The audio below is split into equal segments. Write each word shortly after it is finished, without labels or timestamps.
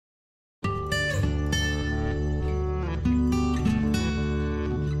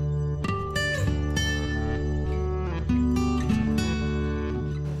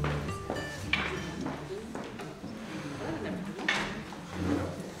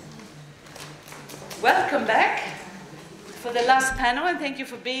Welcome back for the last panel, and thank you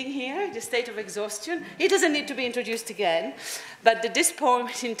for being here, The State of Exhaustion. He doesn't need to be introduced again, but at this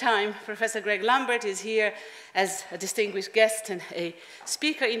point in time, Professor Gregg Lambert is here as a distinguished guest and a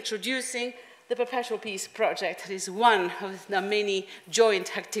speaker introducing the Perpetual Peace Project. It is one of the many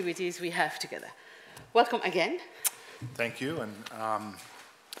joint activities we have together. Welcome again. Thank you. And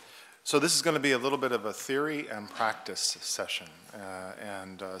so this is going to be a little bit of a theory and practice session.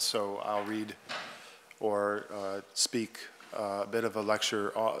 So I'll read or speak a bit of a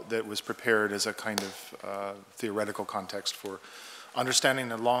lecture that was prepared as a kind of theoretical context for understanding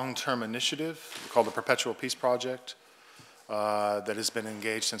the long-term initiative called the Perpetual Peace Project that has been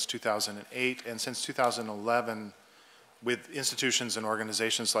engaged since 2008 and since 2011 with institutions and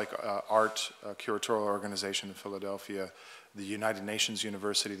organizations like ART, a curatorial organization in Philadelphia, the United Nations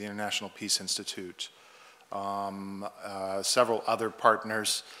University, the International Peace Institute, several other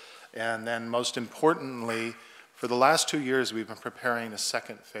partners. And then most importantly, for the last 2 years, we've been preparing a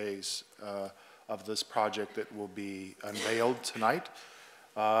second phase of this project that will be unveiled tonight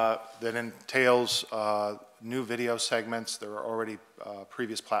that entails new video segments. There are already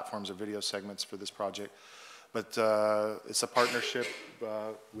previous platforms of video segments for this project, but it's a partnership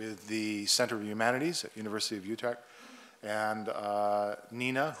with the Center of Humanities at University of Utrecht. And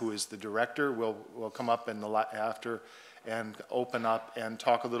Nina, who is the director, will come up after and open up and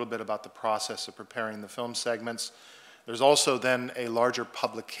talk a little bit about the process of preparing the film segments. There's also then a larger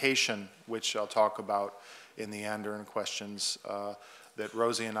publication, which I'll talk about in the end during questions, that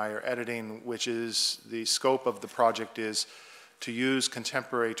Rosie and I are editing, which is the scope of the project is to use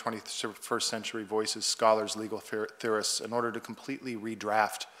contemporary 21st century voices, scholars, legal theorists, in order to completely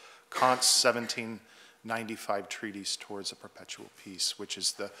redraft Kant's 1795 treatise towards a perpetual peace, which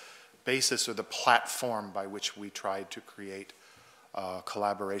is the basis or the platform by which we tried to create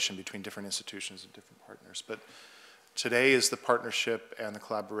collaboration between different institutions and different partners. But today is the partnership and the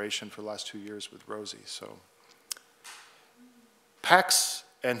collaboration for the last 2 years with Rosie. So, Pax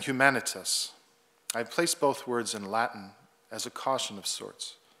and Humanitas. I placed both words in Latin as a caution of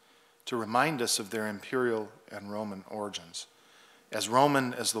sorts, to remind us of their imperial and Roman origins, as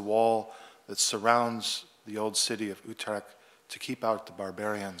Roman as the wall that surrounds the old city of Utrecht to keep out the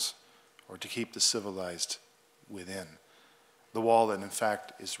barbarians or to keep the civilized within. The wall that in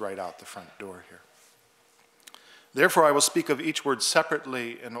fact is right out the front door here. Therefore, I will speak of each word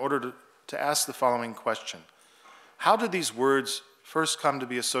separately in order to ask the following question. How did these words first come to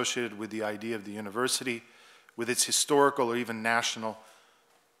be associated with the idea of the university, with its historical or even national,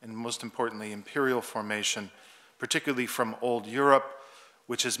 and most importantly, imperial formation, particularly from old Europe,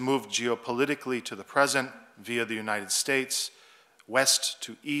 which has moved geopolitically to the present via the United States, west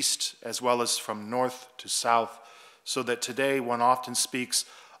to east, as well as from north to south, so that today one often speaks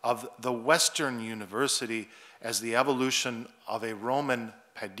of the Western University as the evolution of a Roman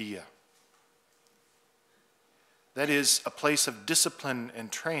Padilla. That is, a place of discipline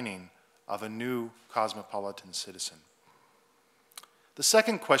and training of a new cosmopolitan citizen. The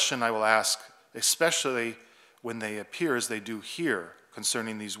second question I will ask, especially when they appear as they do here,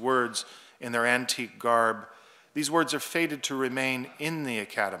 concerning these words in their antique garb, these words are fated to remain in the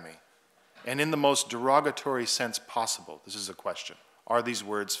academy, and in the most derogatory sense possible. This is a question. Are these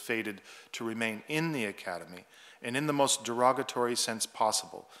words fated to remain in the academy, and in the most derogatory sense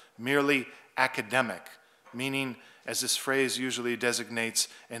possible, merely academic, meaning, as this phrase usually designates,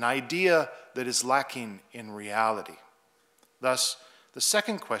 an idea that is lacking in reality? Thus, the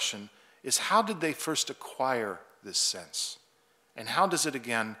second question is, how did they first acquire this sense? And how does it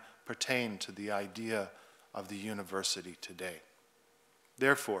again pertain to the idea of the university today?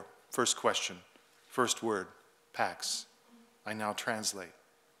 Therefore, first question, first word, Pax. I now translate,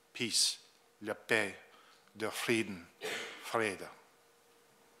 peace, la paix, der Frieden, Frede.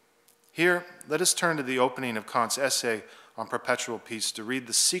 Here, let us turn to the opening of Kant's essay on perpetual peace to read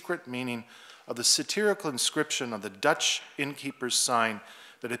the secret meaning of the satirical inscription of the Dutch innkeeper's sign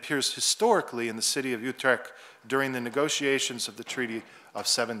that appears historically in the city of Utrecht during the negotiations of the Treaty of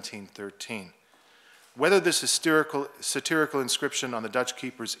 1713. Whether this satirical inscription on the Dutch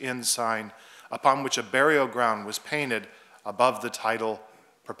keeper's inn sign, upon which a burial ground was painted above the title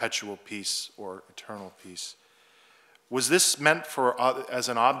Perpetual Peace or Eternal Peace, was this meant as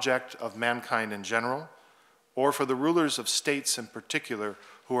an object of mankind in general, or for the rulers of states in particular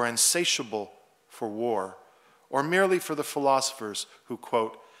who are insatiable for war, or merely for the philosophers who,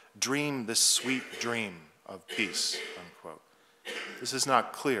 quote, dream this sweet dream of peace, unquote? This is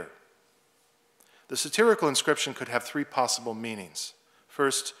not clear. The satirical inscription could have three possible meanings.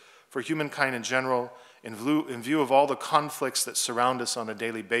 First, for humankind in general, in view of all the conflicts that surround us on a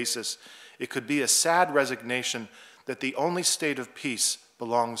daily basis, it could be a sad resignation that the only state of peace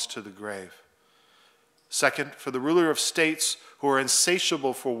belongs to the grave. Second, for the ruler of states who are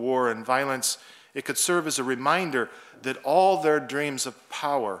insatiable for war and violence, it could serve as a reminder that all their dreams of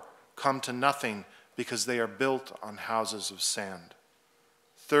power come to nothing because they are built on houses of sand.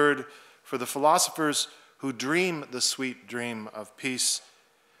 Third, for the philosophers who dream the sweet dream of peace,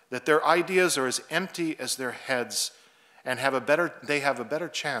 that their ideas are as empty as their heads and they have a better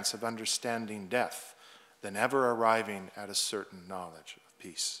chance of understanding death than ever arriving at a certain knowledge of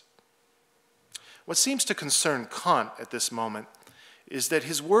peace. What seems to concern Kant at this moment is that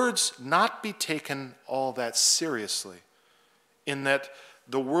his words not be taken all that seriously, in that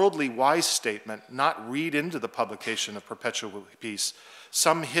the worldly wise statement not read into the publication of Perpetual Peace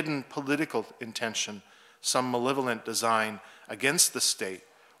some hidden political intention, some malevolent design against the state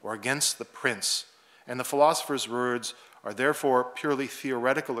or against the prince, and the philosopher's words are therefore purely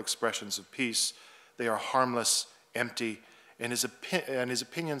theoretical expressions of peace. They are harmless, empty, and his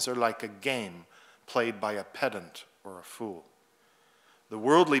opinions are like a game played by a pedant or a fool. The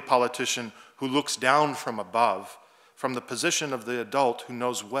worldly politician who looks down from above, from the position of the adult who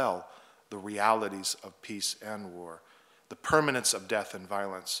knows well the realities of peace and war, the permanence of death and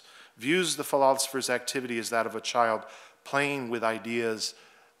violence, views the philosopher's activity as that of a child playing with ideas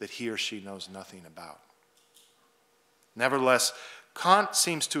that he or she knows nothing about. Nevertheless, Kant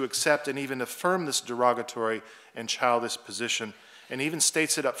seems to accept and even affirm this derogatory and childish position, and even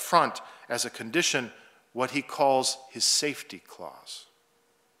states it up front as a condition, what he calls his safety clause.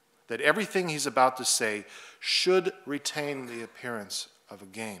 That everything he's about to say should retain the appearance of a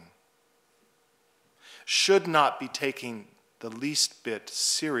game, should not be taken the least bit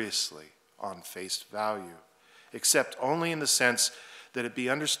seriously on face value, except only in the sense that it be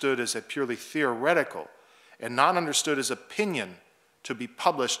understood as a purely theoretical and not understood as opinion to be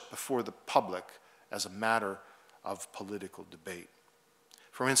published before the public as a matter of political debate.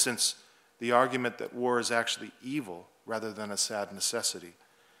 For instance, the argument that war is actually evil rather than a sad necessity,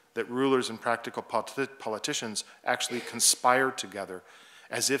 that rulers and practical politicians actually conspire together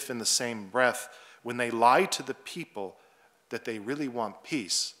as if in the same breath when they lie to the people that they really want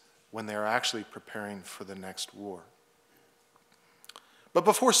peace when they are actually preparing for the next war. But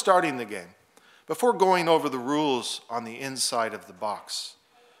before starting the game, before going over the rules on the inside of the box,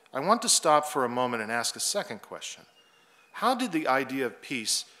 I want to stop for a moment and ask a second question. How did the idea of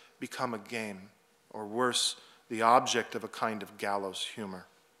peace become a game, or worse, the object of a kind of gallows humor,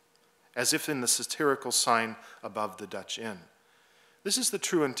 as if in the satirical sign above the Dutch inn? This is the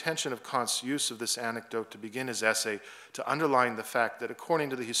true intention of Kant's use of this anecdote to begin his essay, to underline the fact that according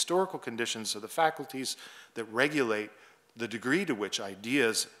to the historical conditions of the faculties that regulate the degree to which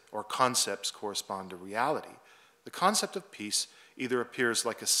ideas or concepts correspond to reality, the concept of peace either appears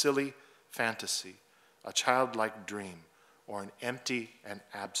like a silly fantasy, a childlike dream, or an empty and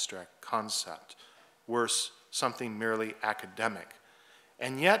abstract concept. Worse, something merely academic.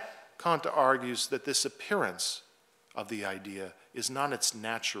 And yet, Kant argues that this appearance of the idea is not its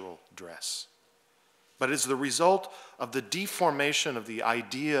natural dress, but is the result of the deformation of the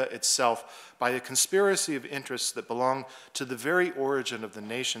idea itself by a conspiracy of interests that belong to the very origin of the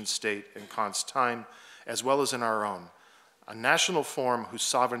nation-state in Kant's time, as well as in our own, a national form whose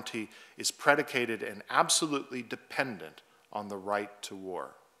sovereignty is predicated and absolutely dependent on the right to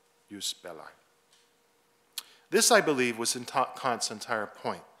war, jus belli. This, I believe, was Kant's entire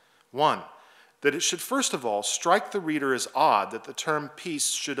point. One, that it should first of all strike the reader as odd that the term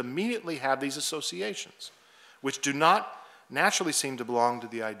peace should immediately have these associations, which do not naturally seem to belong to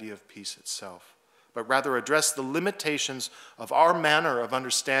the idea of peace itself, but rather address the limitations of our manner of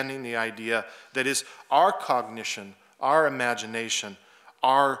understanding the idea, that is, our cognition, our imagination,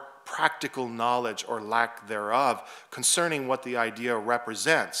 our practical knowledge or lack thereof concerning what the idea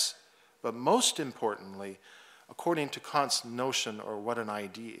represents, but most importantly, according to Kant's notion or what an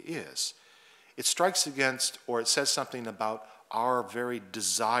idea is, it strikes against, or it says something about our very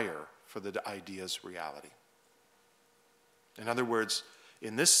desire for the idea's reality. In other words,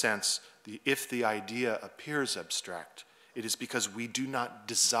 in this sense, if the idea appears abstract, it is because we do not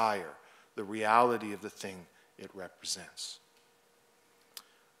desire the reality of the thing it represents.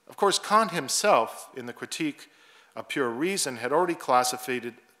 Of course, Kant himself, in the Critique of Pure Reason, had already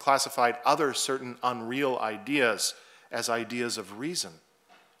classified other certain unreal ideas as ideas of reason: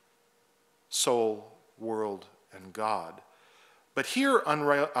 soul, world, and God. But here,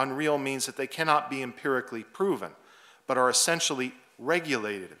 unreal means that they cannot be empirically proven, but are essentially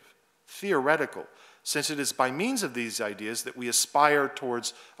regulative, theoretical, since it is by means of these ideas that we aspire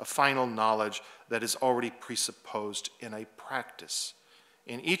towards a final knowledge that is already presupposed in a practice.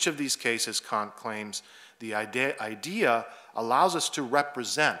 In each of these cases, Kant claims, the idea allows us to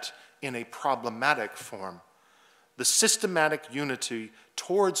represent in a problematic form the systematic unity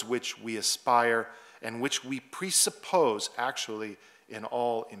towards which we aspire and which we presuppose actually in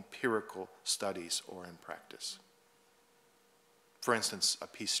all empirical studies or in practice. For instance, a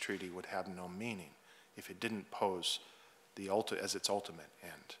peace treaty would have no meaning if it didn't pose as its ultimate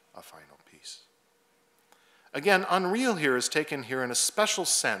end a final peace. Again, unreal here is taken here in a special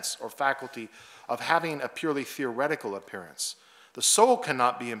sense or faculty of having a purely theoretical appearance. The soul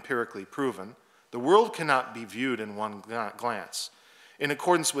cannot be empirically proven. The world cannot be viewed in one glance. In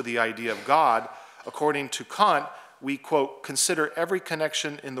accordance with the idea of God, according to Kant, we, quote, consider every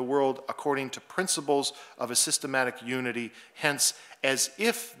connection in the world according to principles of a systematic unity, hence, as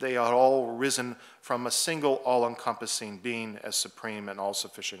if they had all risen from a single all-encompassing being as supreme and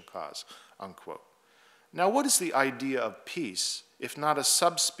all-sufficient cause, unquote. Now, what is the idea of peace, if not a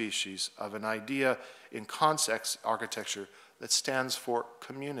subspecies of an idea in Kant's architecture that stands for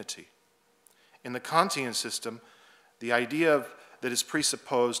community? In the Kantian system, the idea that is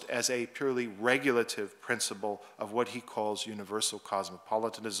presupposed as a purely regulative principle of what he calls universal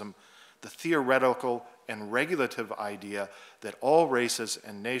cosmopolitanism, the theoretical and regulative idea that all races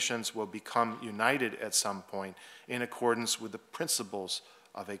and nations will become united at some point in accordance with the principles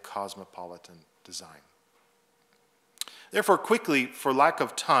of a cosmopolitan design. Therefore, quickly, for lack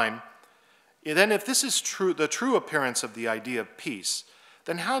of time, then if this is true, the true appearance of the idea of peace,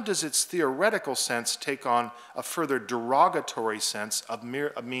 then how does its theoretical sense take on a further derogatory sense of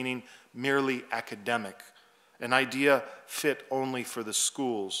meaning merely academic, an idea fit only for the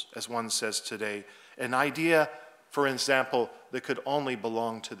schools, as one says today, an idea, for example, that could only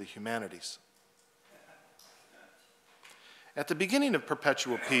belong to the humanities? At the beginning of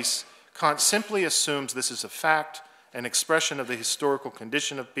Perpetual Peace, Kant simply assumes this is a fact, an expression of the historical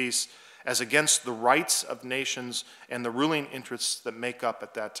condition of peace, as against the rights of nations and the ruling interests that make up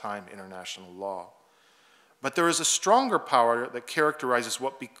at that time international law. But there is a stronger power that characterizes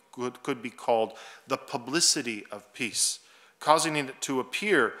what could be called the publicity of peace, causing it to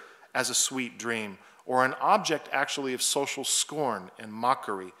appear as a sweet dream or an object actually of social scorn and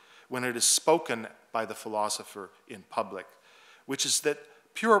mockery when it is spoken by the philosopher in public, which is that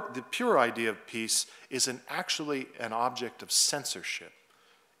the pure idea of peace is actually an object of censorship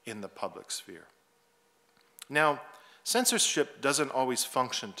in the public sphere. Now, censorship doesn't always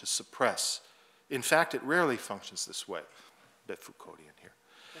function to suppress. In fact, it rarely functions this way, a bit Foucauldian here,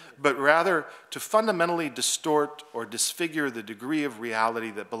 but rather to fundamentally distort or disfigure the degree of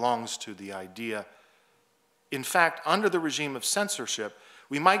reality that belongs to the idea. In fact, under the regime of censorship,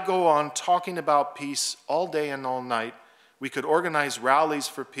 we might go on talking about peace all day and all night. We could organize rallies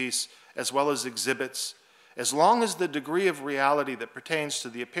for peace as well as exhibits, as long as the degree of reality that pertains to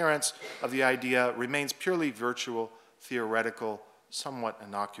the appearance of the idea remains purely virtual, theoretical, somewhat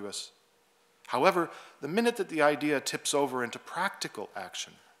innocuous. However, the minute that the idea tips over into practical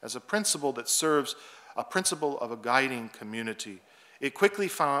action as a principle that serves a principle of a guiding community, it quickly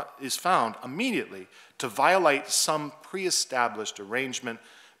is found immediately to violate some pre-established arrangement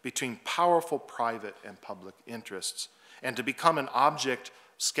between powerful private and public interests, and to become an object of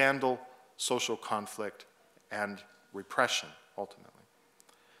scandal, social conflict, and repression, ultimately.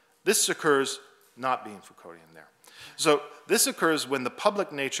 This occurs, not being Foucauldian there. So this occurs when the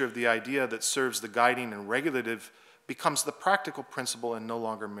public nature of the idea that serves the guiding and regulative becomes the practical principle and no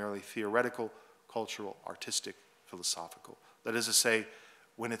longer merely theoretical, cultural, artistic, philosophical. That is to say,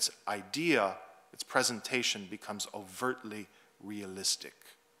 when its idea, its presentation becomes overtly realistic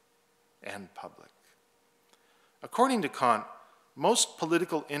and public. According to Kant, most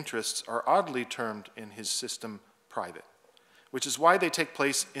political interests are oddly termed in his system private, which is why they take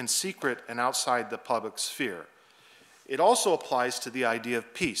place in secret and outside the public sphere. It also applies to the idea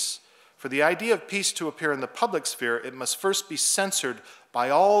of peace. For the idea of peace to appear in the public sphere, it must first be censored by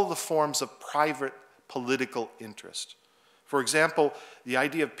all the forms of private political interest. For example, the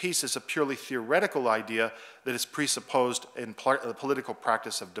idea of peace is a purely theoretical idea that is presupposed in the political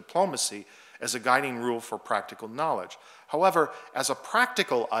practice of diplomacy as a guiding rule for practical knowledge. However, as a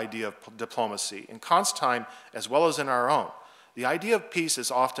practical idea of diplomacy, in Kant's time as well as in our own, the idea of peace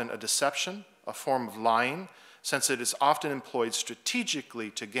is often a deception, a form of lying, since it is often employed strategically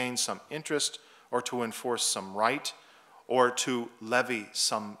to gain some interest or to enforce some right or to levy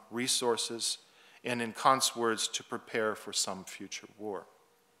some resources, and in Kant's words, to prepare for some future war.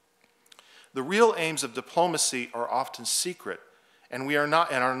 The real aims of diplomacy are often secret and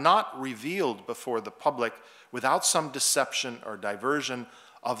are not revealed before the public without some deception or diversion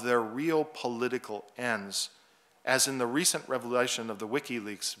of their real political ends, as in the recent revelation of the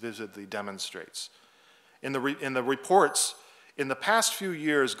WikiLeaks vividly demonstrates. In the reports, in the past few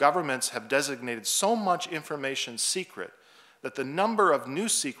years, governments have designated so much information secret that the number of new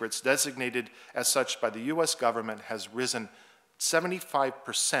secrets designated as such by the US government has risen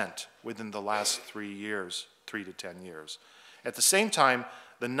 75% within the last 3 to 10 years. At the same time,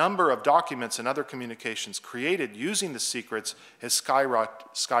 the number of documents and other communications created using the secrets has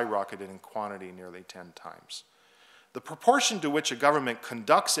skyrocketed in quantity nearly 10 times. The proportion to which a government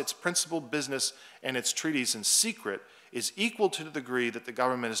conducts its principal business and its treaties in secret is equal to the degree that the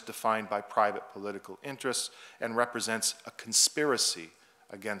government is defined by private political interests and represents a conspiracy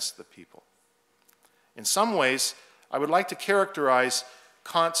against the people. In some ways, I would like to characterize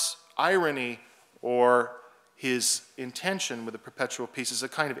Kant's irony or his intention with the perpetual peace as a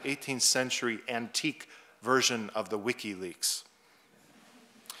kind of 18th century antique version of the WikiLeaks.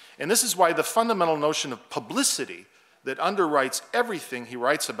 And this is why the fundamental notion of publicity that underwrites everything he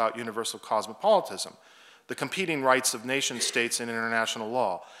writes about universal cosmopolitanism, the competing rights of nation states in international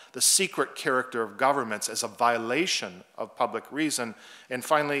law, the secret character of governments as a violation of public reason, and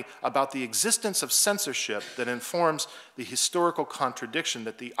finally, about the existence of censorship that informs the historical contradiction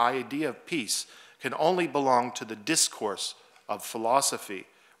that the idea of peace can only belong to the discourse of philosophy,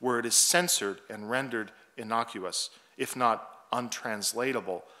 where it is censored and rendered innocuous, if not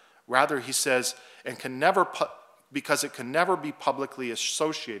untranslatable. Rather, he says, because it can never be publicly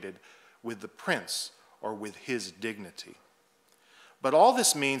associated with the prince or with his dignity. But all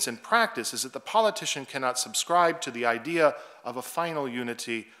this means in practice is that the politician cannot subscribe to the idea of a final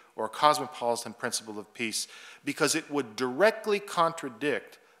unity or cosmopolitan principle of peace because it would directly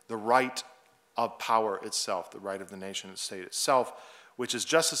contradict the right of power itself, the right of the nation state itself, which is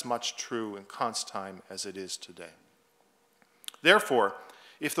just as much true in Kant's time as it is today. Therefore,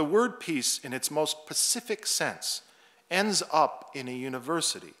 if the word peace in its most specific sense ends up in a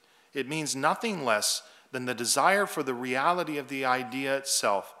university, it means nothing less than the desire for the reality of the idea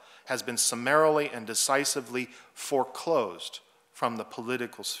itself has been summarily and decisively foreclosed from the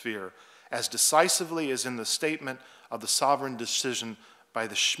political sphere, as decisively as in the statement of the sovereign decision by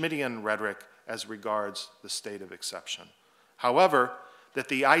the Schmittian rhetoric as regards the state of exception. However, that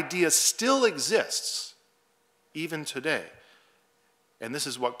the idea still exists, even today, and this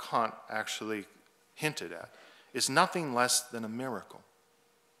is what Kant actually hinted at, is nothing less than a miracle,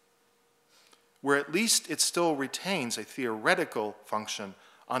 where at least it still retains a theoretical function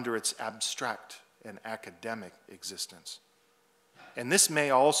under its abstract and academic existence. And this may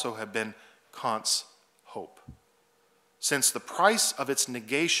also have been Kant's hope. Since the price of its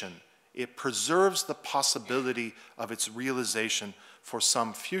negation, it preserves the possibility of its realization for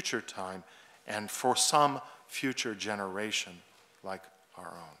some future time and for some future generation like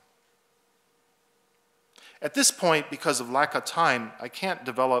our own. At this point, because of lack of time, I can't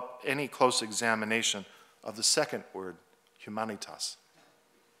develop any close examination of the second word, humanitas.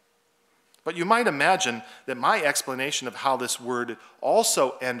 But you might imagine that my explanation of how this word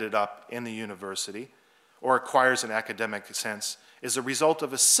also ended up in the university, or acquires an academic sense, is a result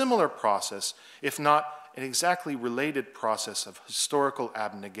of a similar process, if not an exactly related process of historical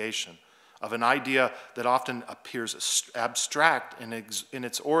abnegation, of an idea that often appears abstract in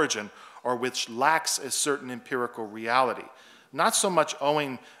its origin, or which lacks a certain empirical reality, not so much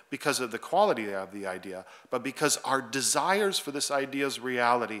owing because of the quality of the idea, but because our desires for this idea's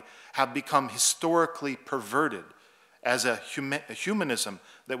reality have become historically perverted as a humanism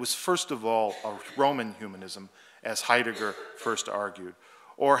that was first of all a Roman humanism, as Heidegger first argued,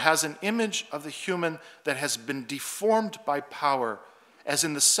 or has an image of the human that has been deformed by power, as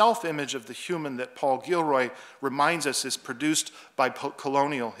in the self-image of the human that Paul Gilroy reminds us is produced by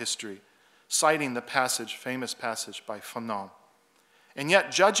colonial history, citing the famous passage by Fanon. And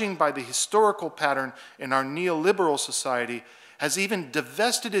yet, judging by the historical pattern in our neoliberal society, has even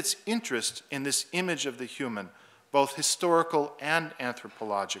divested its interest in this image of the human, both historical and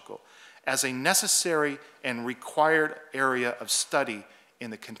anthropological, as a necessary and required area of study in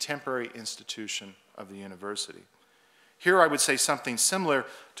the contemporary institution of the university. Here I would say something similar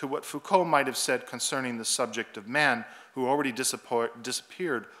to what Foucault might have said concerning the subject of man, who already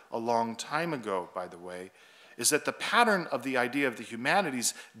disappeared a long time ago, by the way, is that the pattern of the idea of the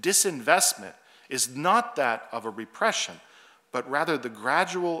humanities disinvestment is not that of a repression, but rather the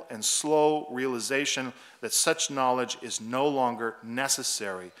gradual and slow realization that such knowledge is no longer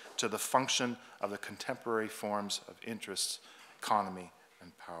necessary to the function of the contemporary forms of interests, economy,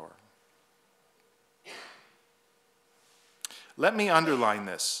 and power. Let me underline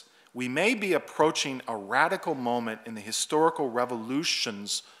this. We may be approaching a radical moment in the historical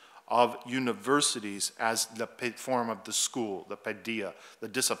revolutions of universities as the form of the school, the paideia, the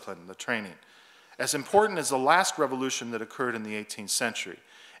discipline, the training. As important as the last revolution that occurred in the 18th century,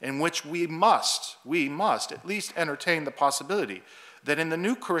 in which we must at least entertain the possibility that in the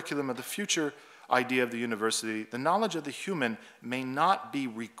new curriculum of the future idea of the university, the knowledge of the human may not be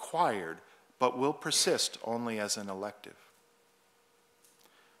required, but will persist only as an elective.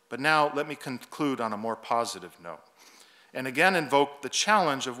 But now let me conclude on a more positive note, and again invoke the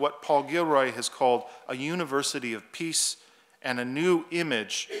challenge of what Paul Gilroy has called a university of peace and a new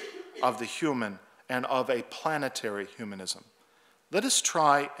image of the human and of a planetary humanism. Let us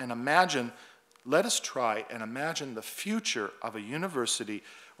try and imagine the future of a university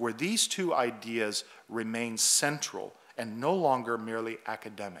where these two ideas remain central and no longer merely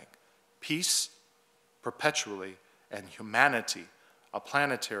academic. Peace, perpetually, and humanity, a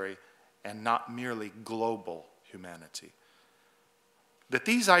planetary and not merely global humanity. That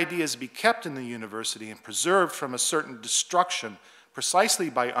these ideas be kept in the university and preserved from a certain destruction precisely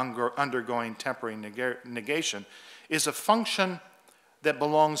by undergoing temporary negation is a function that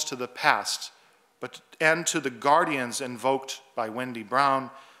belongs to the past, and to the guardians invoked by Wendy Brown,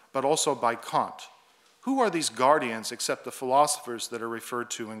 but also by Kant. Who are these guardians except the philosophers that are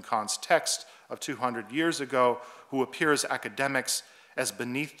referred to in Kant's text of 200 years ago, who appear as academics, as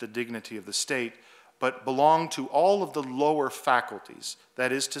beneath the dignity of the state, but belong to all of the lower faculties,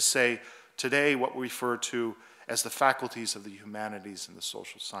 that is to say, today what we refer to as the faculties of the humanities and the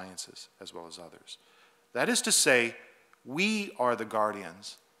social sciences, as well as others. That is to say, we are the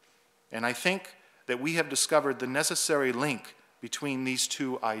guardians, and I think that we have discovered the necessary link between these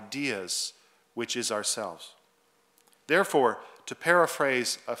two ideas, which is ourselves. Therefore, to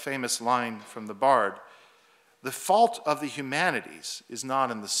paraphrase a famous line from the Bard, the fault of the humanities is not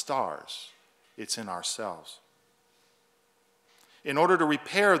in the stars, it's in ourselves. In order to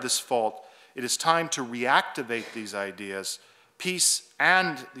repair this fault, it is time to reactivate these ideas, peace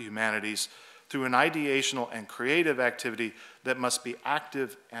and the humanities, through an ideational and creative activity that must be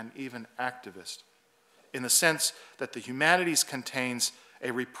active and even activist, in the sense that the humanities contains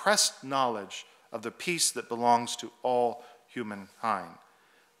a repressed knowledge of the peace that belongs to all humankind.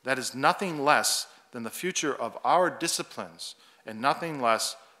 That is nothing less than the future of our disciplines, and nothing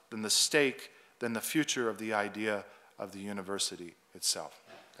less than the stake, than the future of the idea of the university itself.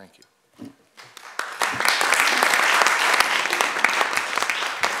 Thank you.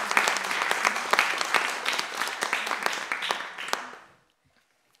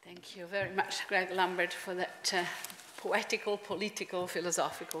 Thank you very much, Gregg Lambert, for that poetical, political,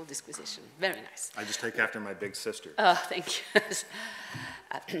 philosophical disquisition. Very nice. I just take after my big sister. Oh, thank you.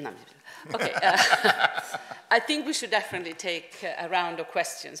 Okay, I think we should definitely take a round of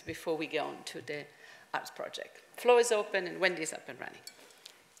questions before we go on to the arts project. Floor is open and Wendy's up and running.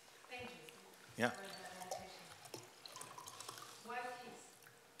 Thank you. Yeah. Why peace,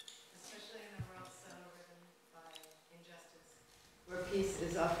 especially in a world so riven by injustice, where peace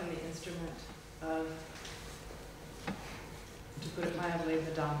is often the instrument of, to put it mildly,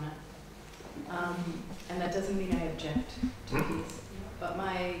 the dominant. And that doesn't mean I object to peace. But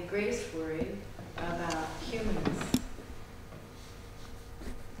my greatest worry about humans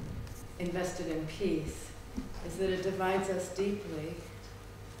invested in peace is that it divides us deeply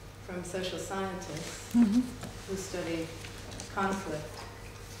from social scientists who study conflict,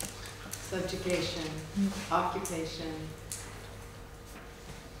 subjugation, occupation.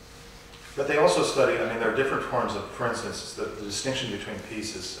 But they also study, I mean, there are different forms of, for instance, the distinction between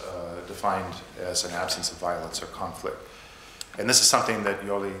peace is defined as an absence of violence or conflict. And this is something that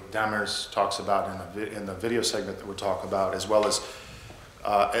Yoli Dammers talks about in the video segment that we'll talk about, as well as,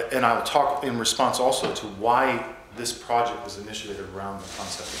 and I'll talk in response also to why this project was initiated around the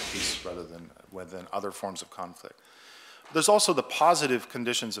concept of peace rather than other forms of conflict. There's also the positive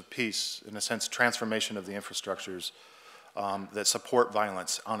conditions of peace, in a sense, transformation of the infrastructures that support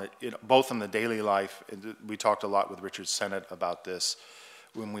violence, both in the daily life. We talked a lot with Richard Sennett about this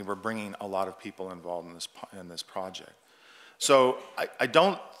when we were bringing a lot of people involved in this project. So I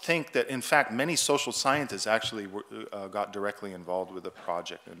don't think that, in fact, many social scientists actually got directly involved with the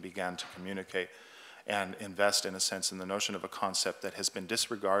project and began to communicate and invest, in a sense, in the notion of a concept that has been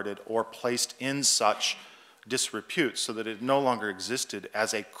disregarded or placed in such disrepute so that it no longer existed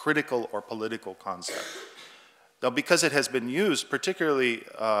as a critical or political concept. Though because it has been used, particularly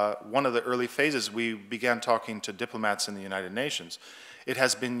one of the early phases, we began talking to diplomats in the United Nations. It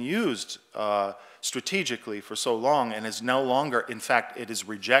has been used strategically for so long and is no longer, in fact, it is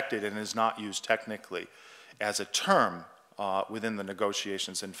rejected and is not used technically as a term within the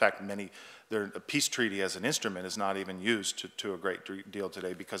negotiations. In fact, a peace treaty as an instrument is not even used to a great deal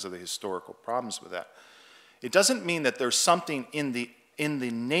today because of the historical problems with that. It doesn't mean that there's something in the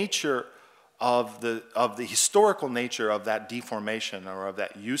nature of the historical nature of that deformation or of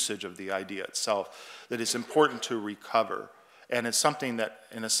that usage of the idea itself that is important to recover. And it's something that,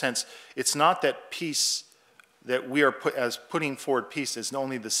 in a sense, it's not that peace, that we are putting forward peace is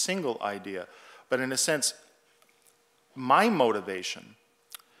only the single idea, but in a sense, my motivation,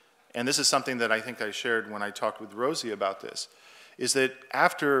 and this is something that I think I shared when I talked with Rosie about this, is that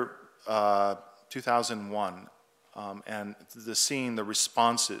after 2001, and seeing the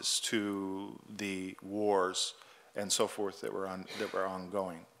responses to the wars and so forth that were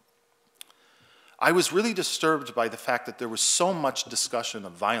ongoing, I was really disturbed by the fact that there was so much discussion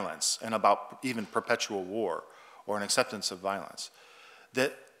of violence and about even perpetual war or an acceptance of violence,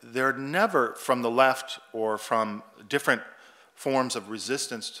 that there never, from the left or from different forms of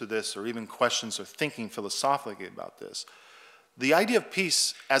resistance to this or even questions or thinking philosophically about this, the idea of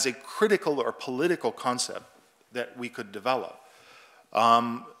peace as a critical or political concept that we could develop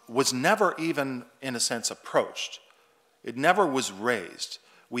was never even, in a sense, approached. It never was raised.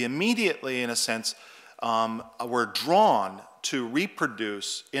 We immediately, in a sense, were drawn to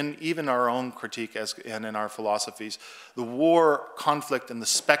reproduce, in even our own critique and in our philosophies, the war, conflict, and the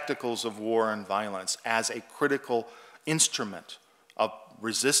spectacles of war and violence as a critical instrument of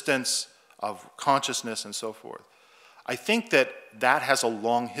resistance, of consciousness, and so forth. I think that has a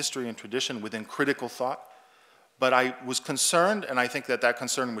long history and tradition within critical thought, but I was concerned, and I think that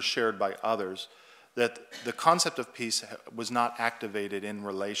concern was shared by others, that the concept of peace was not activated in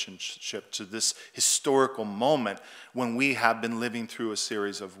relationship to this historical moment when we have been living through a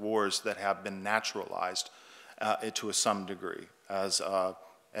series of wars that have been naturalized to some degree as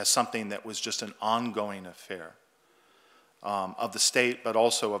something that was just an ongoing affair of the state, but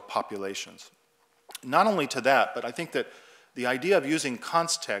also of populations. Not only to that, but I think that the idea of using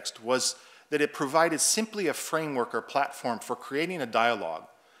context was that it provided simply a framework or platform for creating a dialogue.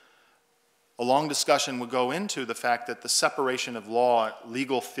 A long discussion would go into the fact that the separation of law,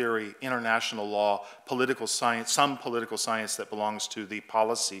 legal theory, international law, political science, some political science that belongs to the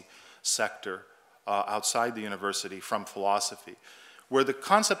policy sector outside the university from philosophy, where the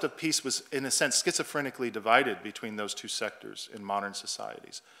concept of peace was, in a sense, schizophrenically divided between those two sectors in modern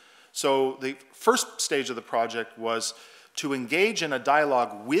societies. So the first stage of the project was to engage in a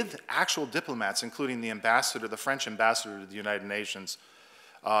dialogue with actual diplomats, including the ambassador, the French ambassador to the United Nations,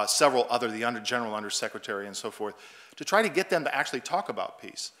 several other, the general undersecretary and so forth, to try to get them to actually talk about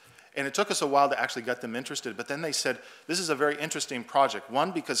peace. And it took us a while to actually get them interested, but then they said, this is a very interesting project.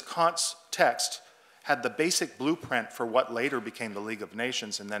 One, because Kant's text had the basic blueprint for what later became the League of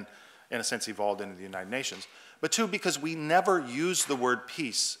Nations and then, in a sense, evolved into the United Nations. But two, because we never use the word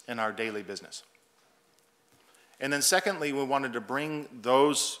peace in our daily business. And then secondly, we wanted to bring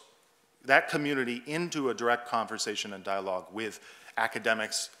that community into a direct conversation and dialogue with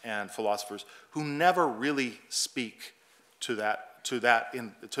academics and philosophers who never really speak to that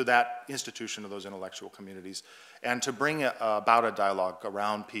institution of those intellectual communities, and to bring about a dialogue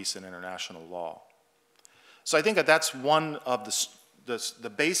around peace and international law. So I think that's one of the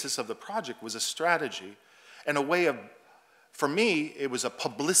basis of the project was a strategy and a way of, for me, it was a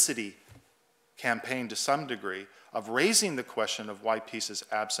publicity campaign to some degree of raising the question of why peace is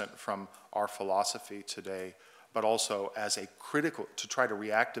absent from our philosophy today, but also as a critical, to try to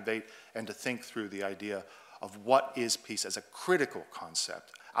reactivate and to think through the idea of what is peace as a critical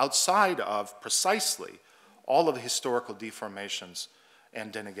concept, outside of precisely all of the historical deformations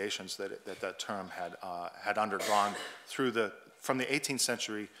and denegations that term had undergone from the 18th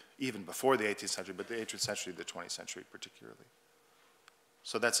century, even before the 18th century, but the 18th century, the 20th century particularly.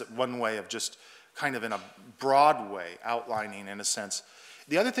 So that's one way of just kind of in a broad way outlining, in a sense.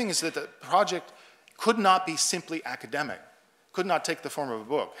 The other thing is that the project could not be simply academic, could not take the form of a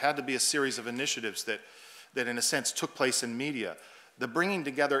book, had to be a series of initiatives that in a sense took place in media. The bringing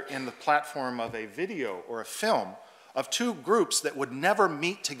together in the platform of a video or a film of two groups that would never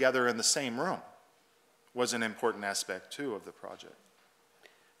meet together in the same room was an important aspect too of the project.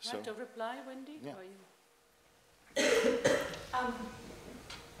 So, to reply, Wendy? Yeah.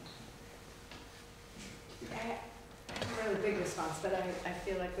 I have a really big response, but I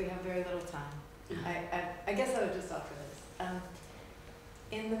feel like we have very little time. I guess I would just offer this.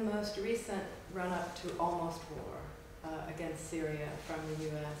 In the most recent run-up to almost war against Syria from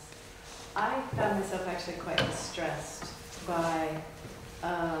the US, I found myself actually quite distressed by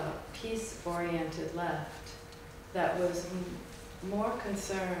a peace-oriented left that was more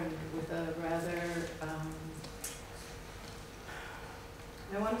concerned with a rather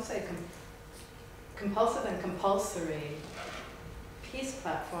I want to say compulsive and compulsory peace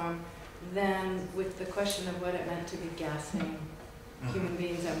platform, then with the question of what it meant to be gassing human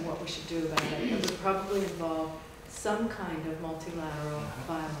beings and what we should do about it, it would probably involve some kind of multilateral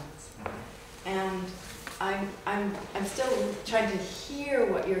violence. And I'm still trying to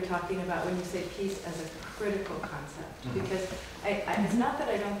hear what you're talking about when you say peace as a critical concept, because it's not that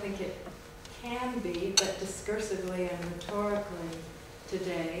I don't think it can be, but discursively and rhetorically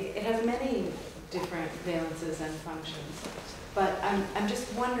today, it has many different valences and functions. But I'm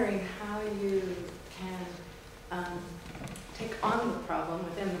just wondering how you can take on the problem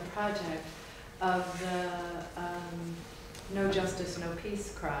within the project of the no justice, no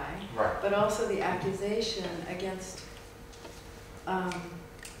peace cry, Right. but also the accusation against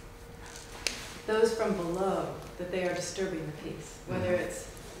those from below that they are disturbing the peace, whether it's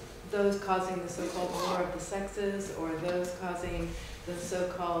those causing the so-called war of the sexes or those causing the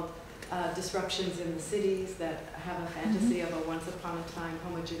so-called disruptions in the cities that have a fantasy of a once upon a time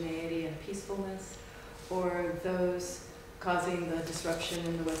homogeneity and peacefulness, or those causing the disruption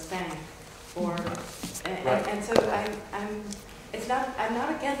in the West Bank, or and so I'm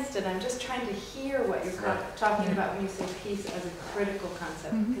not against it. I'm just trying to hear what you're talking about when you say peace as a critical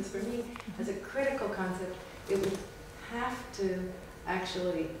concept. Because for me, as a critical concept, it would have to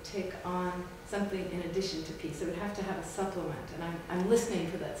actually take on something in addition to peace. It would have to have a supplement, and I'm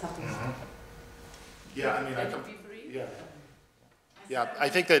listening for that supplement. Yeah, I mean, Yeah. yeah, I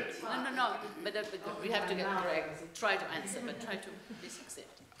think that No, but we have to get Greg. Try to answer, but try to be succinct.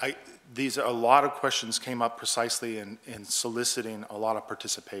 these are a lot of questions came up precisely in soliciting a lot of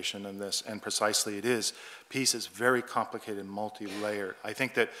participation in this, and precisely it is. Peace is very complicated, multi-layered. I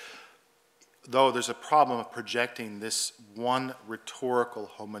think that though there's a problem of projecting this one rhetorical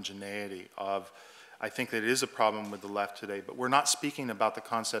homogeneity of, I think that it is a problem with the left today, but we're not speaking about the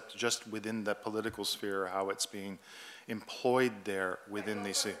concept just within the political sphere, how it's being employed there within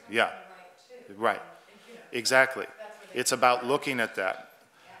these, yeah, right, exactly. It's about looking at that.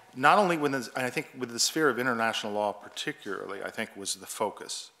 Not only within, and I think with the sphere of international law particularly, I think was the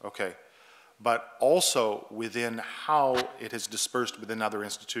focus, okay, but also within how it has dispersed within other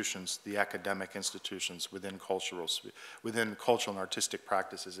institutions, the academic institutions, within cultural and artistic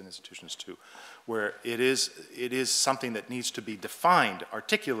practices and institutions too, where it is something that needs to be defined,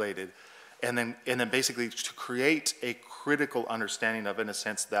 articulated, and then basically to create a critical understanding of, in a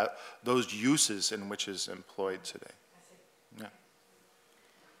sense, that those uses in which is employed today. Yeah.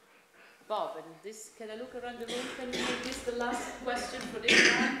 Bob, and this, can I look around the room? Can you make this the last question for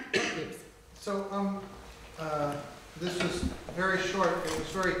this round? Please. So, this was very short. It was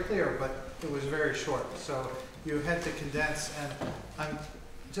very clear, but it was very short. So you had to condense, and I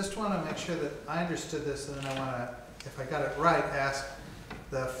just want to make sure that I understood this, and then I want to, if I got it right, ask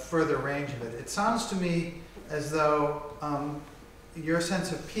the further range of it. It sounds to me as though your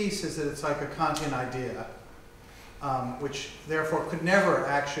sense of peace is that it's like a Kantian idea, which therefore could never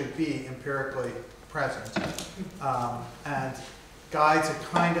actually be empirically present, and guides a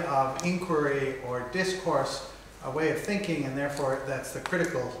kind of inquiry or discourse, a way of thinking, and therefore that's the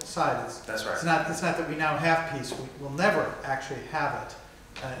critical side. That's right. It's not that we now have peace. We will never actually have it,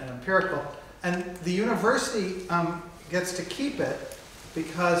 an empirical. And the university gets to keep it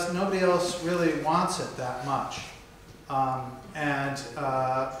because nobody else really wants it that much.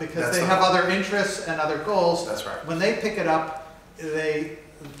 Because they have other interests and other goals. That's right. When they pick it up, they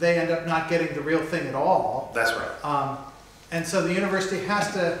end up not getting the real thing at all. That's right. And so the university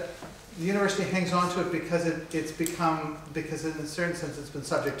hangs on to it because because in a certain sense it's been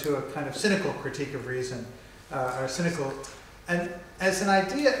subject to a kind of cynical critique of reason, or cynical, and as an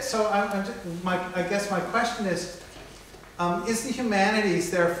idea, so I guess my question is the humanities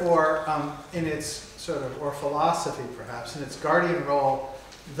therefore, in its sort of, or philosophy perhaps, in its guardian role,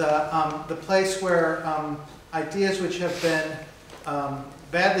 the place where ideas which have been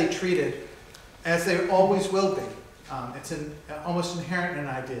badly treated, as they always will be, it's almost inherent in an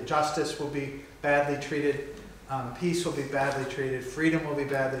idea. Justice will be badly treated, peace will be badly treated, freedom will be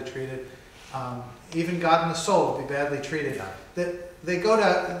badly treated, even God and the soul will be badly treated. They don't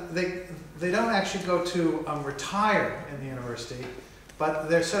actually go to retire in the university, but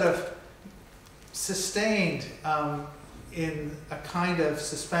they're sort of sustained in a kind of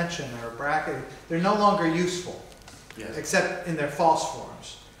suspension or bracketing. They're no longer useful, yes, except in their false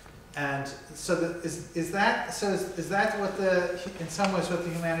forms. And so is that what in some ways what the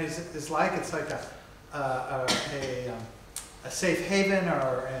humanities is like? It's like a safe haven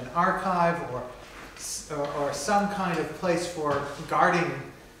or an archive or some kind of place for guarding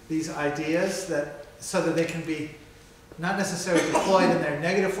these ideas so that they can be not necessarily deployed in their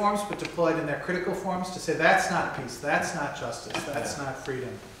negative forms, but deployed in their critical forms to say that's not peace, that's not justice, that's not freedom.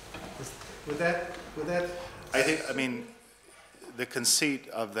 Would that? I think, I mean, the conceit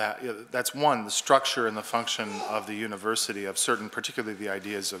of that, that's one, the structure and the function of the university, of certain, particularly the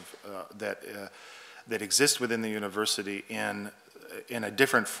ideas of, that exist within the university in a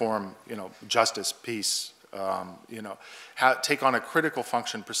different form, justice, peace, take on a critical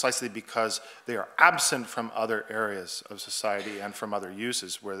function precisely because they are absent from other areas of society and from other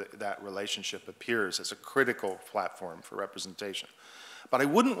uses where that relationship appears as a critical platform for representation. But I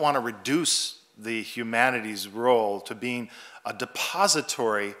wouldn't want to reduce the humanities role to being a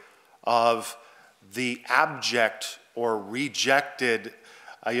depository of the abject or rejected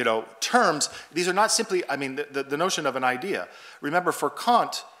terms. These are not simply, I mean, the notion of an idea. Remember, for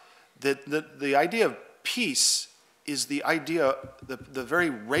Kant, the idea of peace is the idea, the very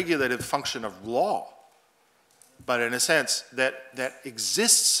regulative function of law, but in a sense that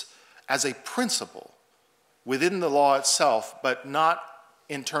exists as a principle within the law itself, but not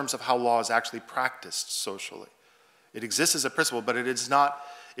in terms of how law is actually practiced socially. It exists as a principle, but it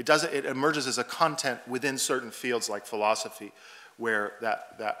emerges as a content within certain fields like philosophy, where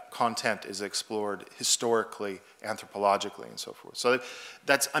that content is explored historically, anthropologically, and so forth. So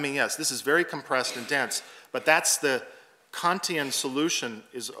that's, I mean, yes, this is very compressed and dense, but that's the Kantian solution,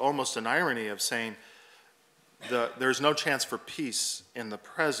 is almost an irony of saying there's no chance for peace in the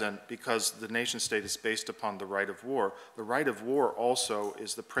present because the nation state is based upon the right of war. The right of war also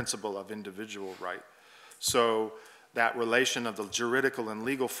is the principle of individual right. So that relation of the juridical and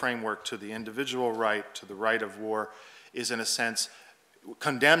legal framework to the individual right, to the right of war, is in a sense,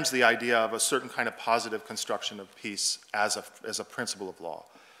 condemns the idea of a certain kind of positive construction of peace as a principle of law.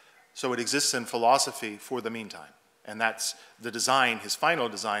 So it exists in philosophy for the meantime. And that's the design, his final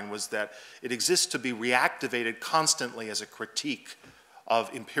design was that it exists to be reactivated constantly as a critique of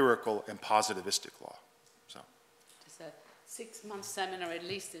empirical and positivistic law. So. It's a 6-month seminar at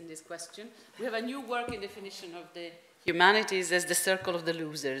least in this question. We have a new working definition of the humanities as the circle of the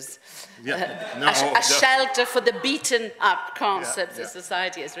losers. Yeah. A shelter for the beaten up concepts that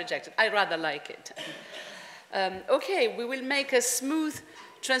society has rejected. I rather like it. Okay, we will make a smooth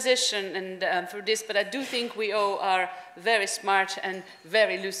transition and for this, but I do think we owe our very smart and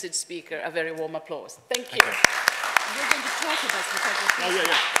very lucid speaker a very warm applause. Thank you. We're going to talk about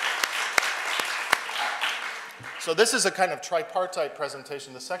photography. So this is a kind of tripartite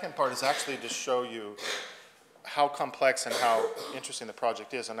presentation. The second part is actually to show you how complex and how interesting the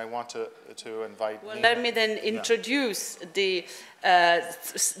project is, and I want to invite Nina. Let me then introduce the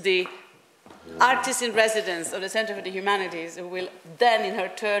artist in residence of the Center for the Humanities, who will then in her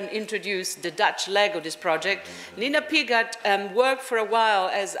turn introduce the Dutch leg of this project. Nina Pigat worked for a while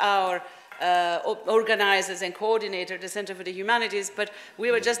as our organizers and coordinator at the Center for the Humanities, but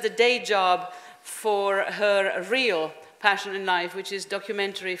we were just the day job for her real passion in life, which is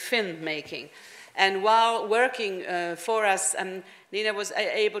documentary filmmaking. And while working for us, Nina was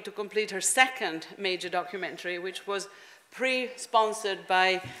able to complete her second major documentary, which was pre-sponsored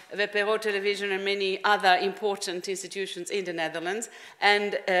by VPRO Television and many other important institutions in the Netherlands,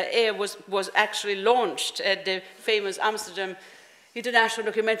 and was actually launched at the famous Amsterdam International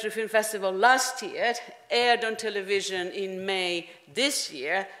Documentary Film Festival last year, aired on television in May this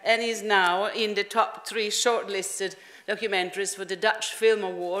year, and is now in the top 3 shortlisted documentaries for the Dutch Film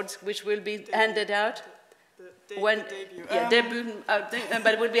Awards, which will be handed out. Debut. Yeah, debut,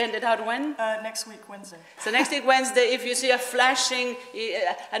 but it will be handed out when? Next week, Wednesday. So next week, Wednesday, if you see a flashing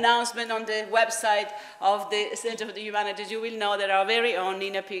announcement on the website of the Center for the Humanities, you will know that our very own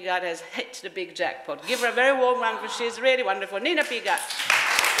Nina Pigat has hit the big jackpot. Give her a very warm round, because she's really wonderful. Nina Pigat.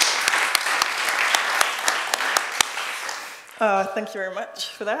 Thank you very much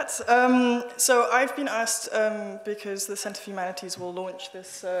for that. So I've been asked, because the Center for Humanities will launch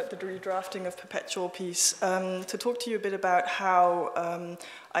this, the redrafting of Perpetual Peace, to talk to you a bit about how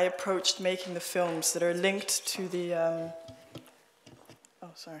I approached making the films that are linked to the,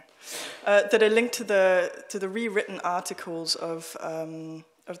 that are linked to the rewritten articles of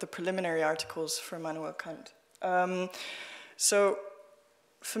the preliminary articles for Immanuel Kant. So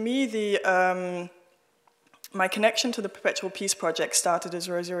for me, my connection to the Perpetual Peace Project started, as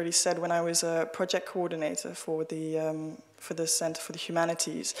Rosie already said, when I was a project coordinator for the Center for the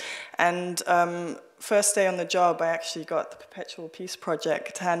Humanities. And first day on the job, I actually got the Perpetual Peace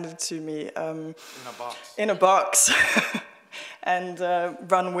Project handed to me in a box and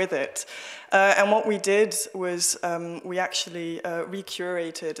run with it. And what we did was we actually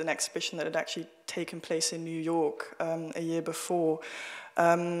recurated an exhibition that had actually taken place in New York a year before.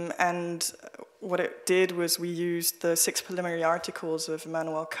 And what it did was we used the 6 preliminary articles of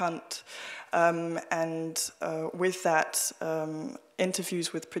Immanuel Kant, and with that,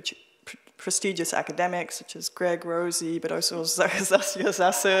 interviews with prestigious academics such as Gregg Rosie, but also Zaskia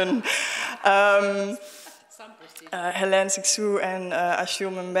Zassen, Hélène Sixou, and Achille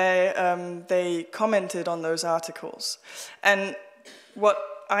Mbembe. They commented on those articles. And what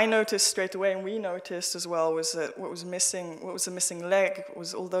I noticed straight away, and we noticed as well, was that what was the missing leg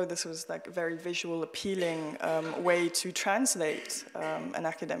was, although this was like a very visual, appealing way to translate an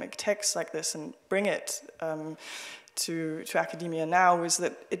academic text like this and bring it to academia now, was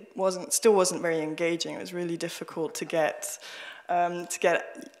that it still wasn't very engaging. It was really difficult to get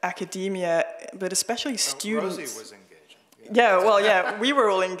academia, but especially students. Rosie was engaging. Yeah, well, yeah, we were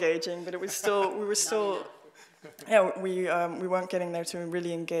all engaging, but it was still, we were still. Yeah, we weren't getting there to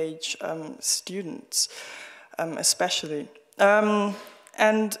really engage students, especially. And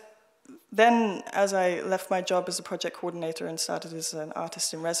then, as I left my job as a project coordinator and started as an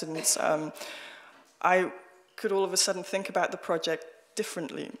artist in residence, I could all of a sudden think about the project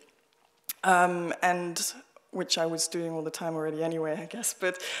differently, and which I was doing all the time already anyway, I guess.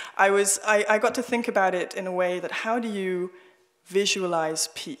 But I got to think about it in a way that, how do you visualize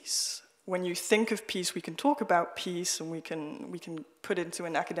peace? When you think of peace, we can talk about peace and we can put it into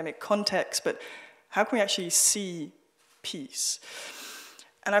an academic context, but how can we actually see peace?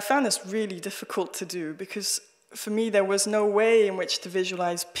 And I found this really difficult to do, because for me there was no way in which to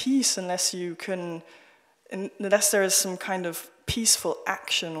visualize peace unless there is some kind of peaceful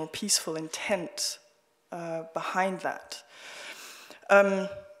action or peaceful intent behind that.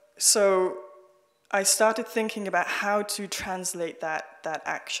 So I started thinking about how to translate that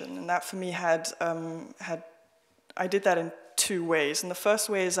action, and that for me I did that in 2 ways. And the first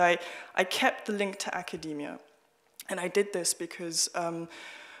way is I kept the link to academia, and I did this because I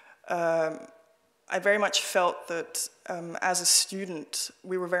very much felt that as a student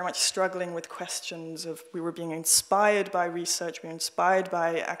we were very much struggling with questions of, we were being inspired by research, we were inspired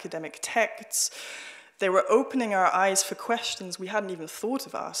by academic texts. They were opening our eyes for questions we hadn't even thought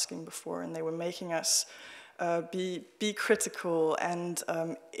of asking before, and they were making us be critical and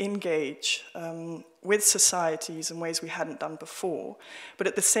engage with societies in ways we hadn't done before. But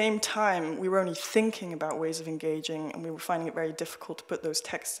at the same time, we were only thinking about ways of engaging, and we were finding it very difficult to put those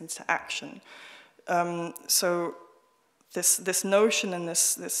texts into action. So this notion and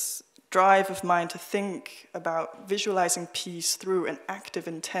this drive of mine to think about visualizing peace through an active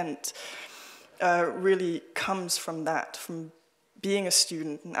intent really comes from that, from being a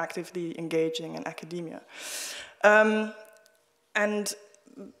student and actively engaging in academia. And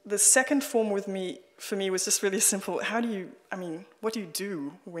the second form for me was just really simple. What do you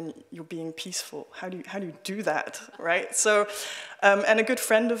do when you're being peaceful? How do you do that, right? So, and a good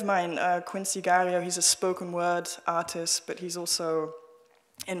friend of mine, Quincy Gario, he's a spoken word artist, but he's also,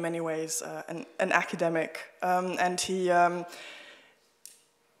 in many ways, an academic, and he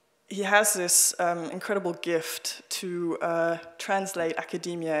has this incredible gift to translate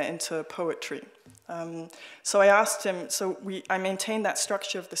academia into poetry. So I asked him, I maintained that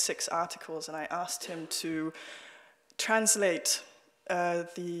structure of the 6 articles, and I asked him to translate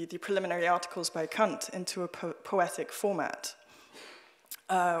the preliminary articles by Kant into a poetic format,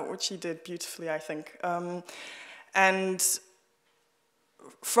 which he did beautifully, I think. And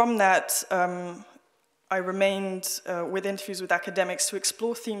from that, I remained with interviews with academics to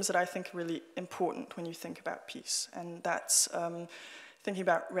explore themes that I think are really important when you think about peace. And that's thinking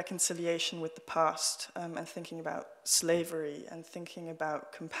about reconciliation with the past, and thinking about slavery, and thinking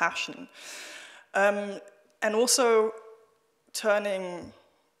about compassion. And also turning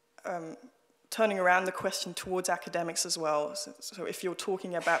around the question towards academics as well. So if you're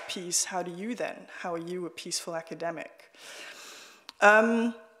talking about peace, how are you a peaceful academic?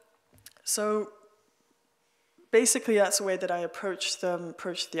 So basically, that's the way that I approached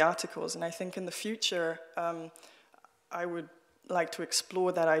the articles, and I think in the future, I would like to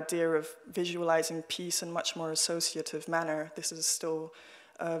explore that idea of visualizing peace in a much more associative manner. This is still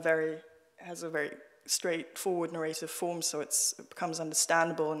has a very straightforward narrative form, so it becomes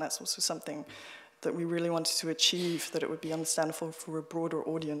understandable, and that's also something that we really wanted to achieve, that it would be understandable for a broader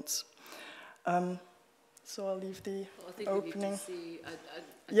audience. So I'll leave the opening. I think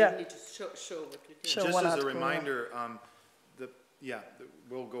we need to show what we do. Just as a reminder,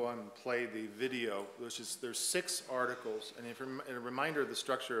 we'll go on and play the video, there's 6 articles, and a reminder of the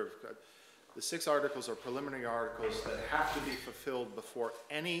structure of the 6 articles are preliminary articles that have to be fulfilled before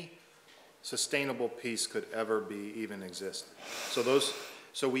any sustainable peace could ever even exist.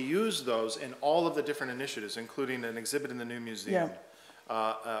 So we use those in all of the different initiatives, including an exhibit in the new museum.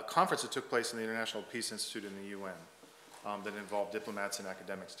 a conference that took place in the International Peace Institute in the UN that involved diplomats and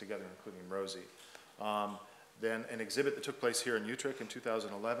academics together, including Rosie. Then an exhibit that took place here in Utrecht in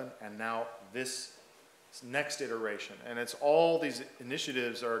 2011, and now this next iteration. And it's all these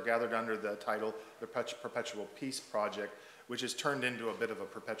initiatives are gathered under the title, the Perpetual Peace Project, which has turned into a bit of a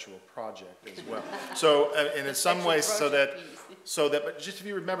perpetual project as well. So, and in some ways, but just if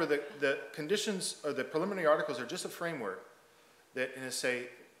you remember, the conditions, or the preliminary articles are just a framework that,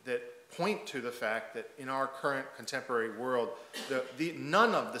 that point to the fact that in our current contemporary world,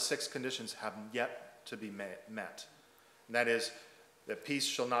 none of the 6 conditions have yet to be met. And that is, that peace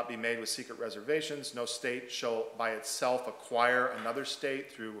shall not be made with secret reservations. No state shall by itself acquire another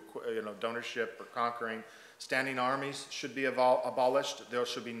state through donorship or conquering. Standing armies should be abolished. There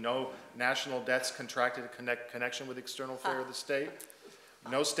should be no national debts contracted in connection with the external affair of the state.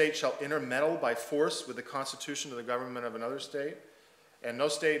 No state shall intermeddle by force with the constitution of the government of another state. And no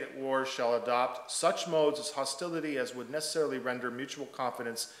state at war shall adopt such modes of hostility as would necessarily render mutual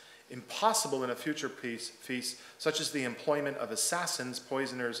confidence impossible in a future peace, such as the employment of assassins,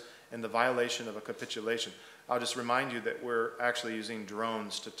 poisoners, and the violation of a capitulation. I'll just remind you that we're actually using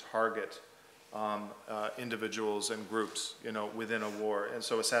drones to target individuals and groups, within a war, and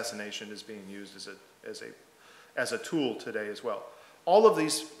so assassination is being used as a tool today as well. All of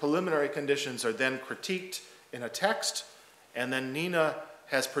these preliminary conditions are then critiqued in a text, and then Nina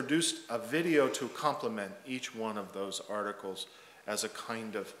has produced a video to complement each one of those articles as a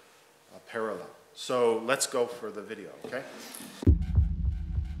kind of parallel. So let's go for the video, okay?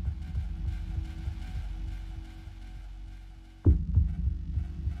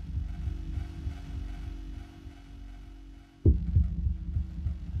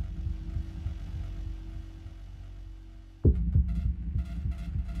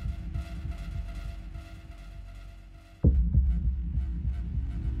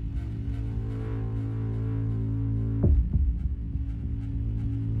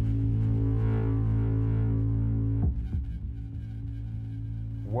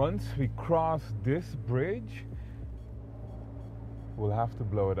 Once we cross this bridge, we'll have to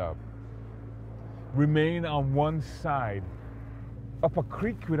blow it up. Remain on one side, up a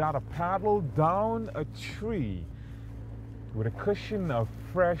creek without a paddle, down a tree with a cushion of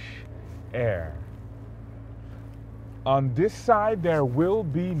fresh air. On this side, there will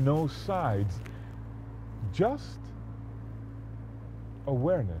be no sides, just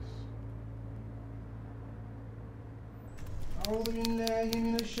awareness. أعوذ بالله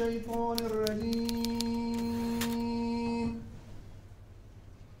من الشيطان الرجيم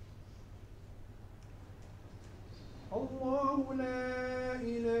الله لا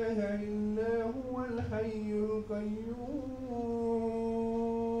إله إلا هو الحي القيوم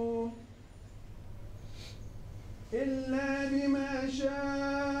إلا بما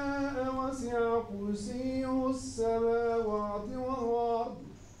شاء وسع كرسيه السماوات والأرض.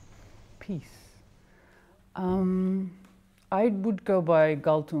 Peace. I would go by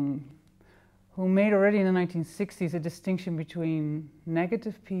Galtung, who made already in the 1960s a distinction between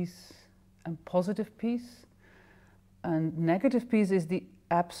negative peace and positive peace. And negative peace is the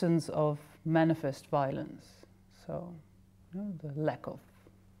absence of manifest violence. So, the lack of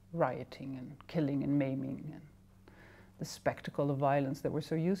rioting and killing and maiming and the spectacle of violence that we're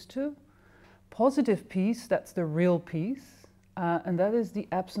so used to. Positive peace, that's the real peace, and that is the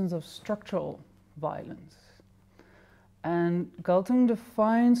absence of structural violence. And Galtung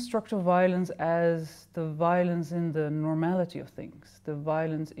defines structural violence as the violence in the normality of things, the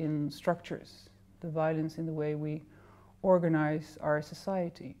violence in structures, the violence in the way we organize our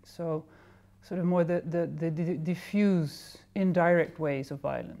society. So sort of more the diffuse, indirect ways of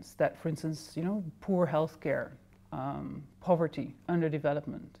violence that, for instance, poor healthcare, poverty,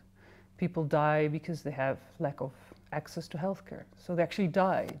 underdevelopment. People die because they have lack of access to healthcare. So they actually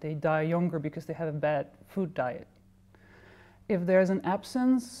die. They die younger because they have a bad food diet. If there's an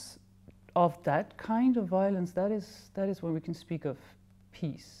absence of that kind of violence, that is when we can speak of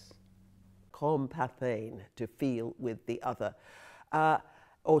peace. Compathane, to feel with the other,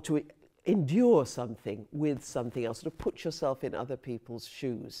 or to endure something with something else, to put yourself in other people's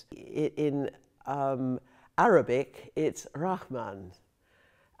shoes. In Arabic, it's Rahman,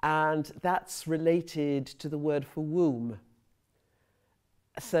 and that's related to the word for womb.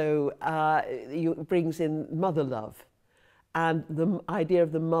 So it brings in mother love. And the idea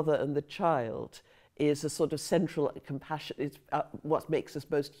of the mother and the child is a sort of central compassion. It's what makes us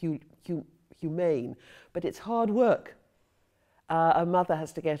most humane. But it's hard work. A mother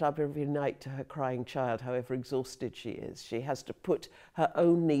has to get up every night to her crying child, however exhausted she is. She has to put her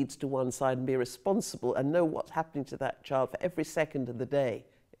own needs to one side and be responsible and know what's happening to that child for every second of the day.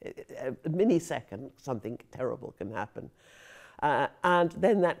 A millisecond, something terrible can happen. And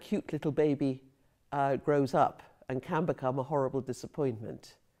then that cute little baby grows up and can become a horrible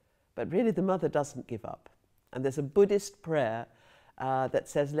disappointment. But really the mother doesn't give up. And there's a Buddhist prayer that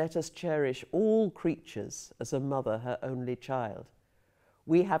says, let us cherish all creatures as a mother her only child.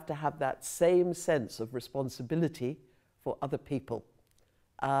 We have to have that same sense of responsibility for other people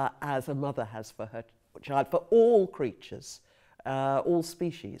as a mother has for her child, for all creatures, all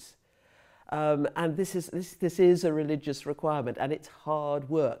species. And this is a religious requirement, and it's hard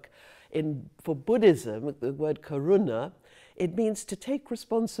work. For Buddhism, the word karuna, it means to take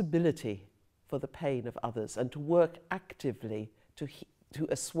responsibility for the pain of others and to work actively to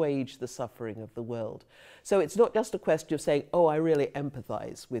assuage the suffering of the world. So it's not just a question of saying, oh, I really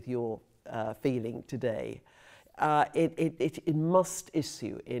empathize with your feeling today. It must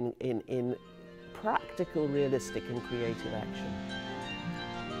issue in practical, realistic and creative action.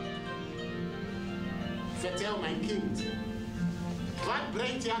 Vertel mijn kind, wat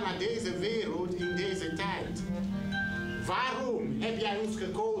brengt jou naar deze wereld in deze tijd? Waarom heb jij ons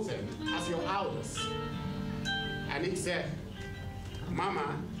gekozen als jouw ouders? En ik zeg,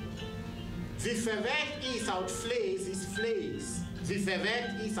 mama, wie verwerkt is uit vlees is vlees. Wie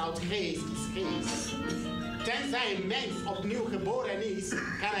verwerkt is uit geest is geest. Tenzij een mens opnieuw geboren is,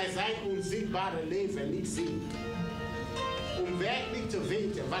 kan hij zijn onzichtbare leven niet zien. Om werkelijk te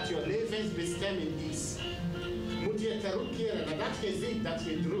weten wat je levensbestemming is, moet je terugkeren naar dat gezicht dat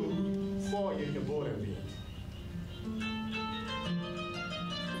je droeg voor je geboren werd.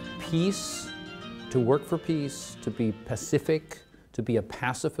 Peace, to work for peace, to be pacific, to be a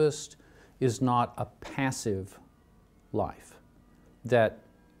pacifist, is not a passive life. That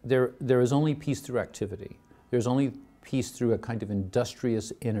there is only peace through activity. There's only peace through a kind of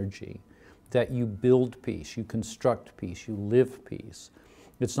industrious energy. That you build peace, you construct peace, you live peace.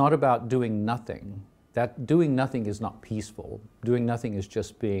 It's not about doing nothing. That doing nothing is not peaceful. Doing nothing is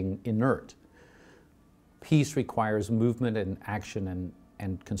just being inert. Peace requires movement and action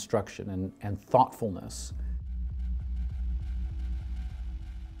and construction and thoughtfulness.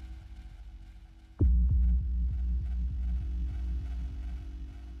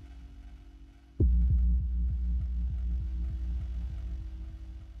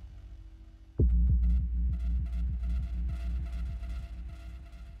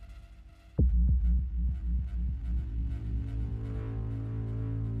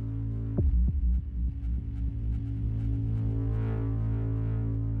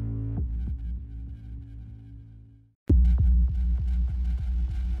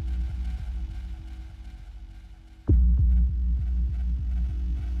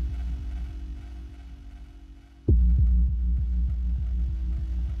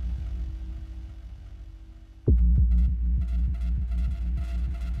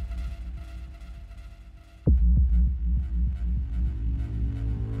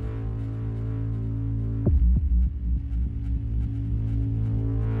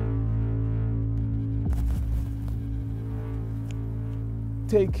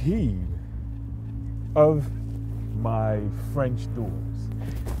 Take heed of my French doors.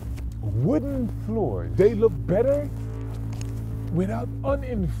 Wooden floors, they look better without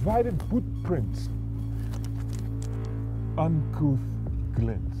uninvited footprints, uncouth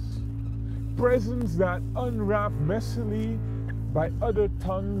glints, presents that unwrap messily by other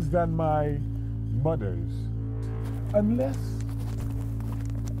tongues than my mother's, unless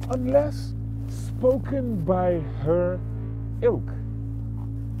spoken by her ilk.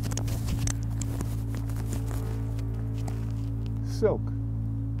 Silk.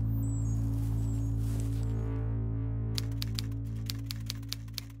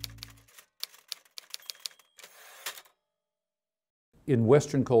 In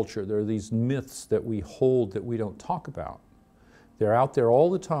Western culture, there are these myths that we hold that we don't talk about. They're out there all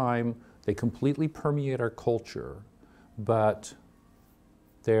the time. They completely permeate our culture, but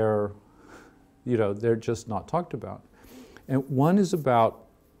they're just not talked about. And one is about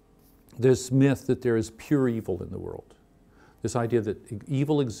this myth that there is pure evil in the world. This idea that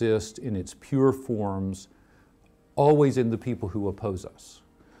evil exists in its pure forms, always in the people who oppose us.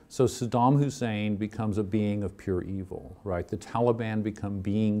 So Saddam Hussein becomes a being of pure evil, right? The Taliban become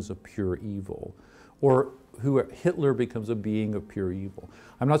beings of pure evil. Or Hitler becomes a being of pure evil.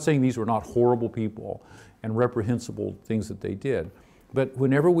 I'm not saying these were not horrible people and reprehensible things that they did, But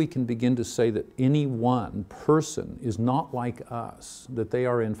whenever we can begin to say that any one person is not like us, that they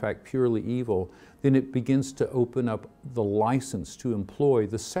are in fact purely evil, then it begins to open up the license to employ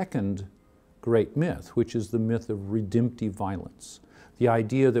the second great myth, which is the myth of redemptive violence. The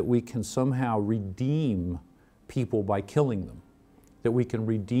idea that we can somehow redeem people by killing them, that we can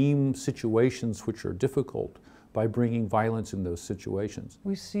redeem situations which are difficult by bringing violence in those situations.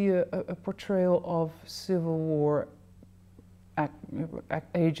 We see a portrayal of civil war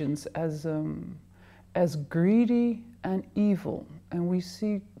agents as greedy and evil, and we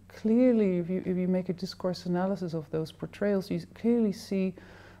see clearly, if you make a discourse analysis of those portrayals, you clearly see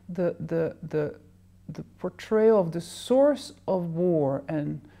the portrayal of the source of war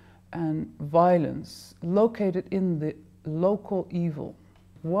and violence located in the local evil.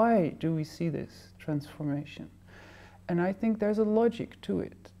 Why do we see this transformation? And I think there's a logic to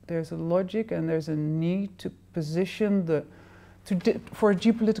it. There's a logic, and there's a need to position for a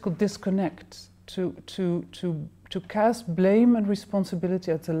geopolitical disconnect, to cast blame and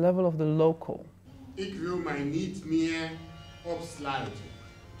responsibility at the level of the local. Ik wil mij niet meer opsluiten.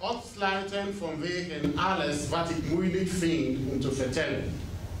 Opsluiten vanwege alles wat ik moeilijk vind om te vertellen.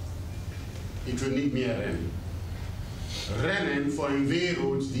 Ik wil niet meer rennen. Rennen voor een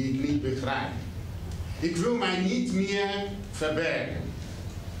wereld die ik niet begrijp. Ik wil mij niet meer verbergen.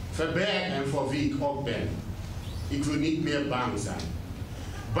 Verbergen voor wie ik ook ben. Ik wil niet meer bang zijn.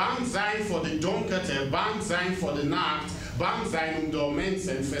 Bang zijn voor de donkerte, bang zijn voor de nacht, bang zijn om door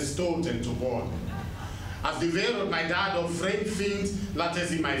mensen verstoten te worden. Als de wereld mij daardoor vreemd vindt, laten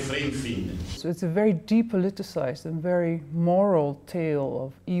ze mij vreemd vinden. So it's a very depoliticized and very moral tale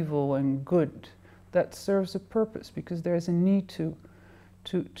of evil and good that serves a purpose, because there is a need to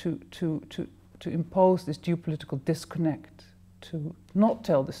impose this geopolitical disconnect, to not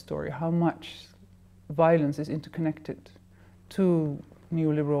tell the story how much violence is interconnected to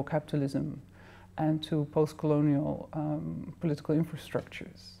neoliberal capitalism and to post-colonial political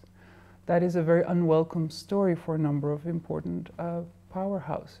infrastructures. That is a very unwelcome story for a number of important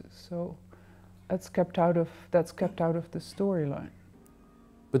powerhouses. So that's kept out of the storyline.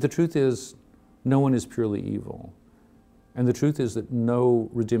 But the truth is, no one is purely evil. And the truth is that no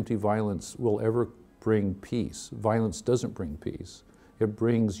redemptive violence will ever bring peace. Violence doesn't bring peace. It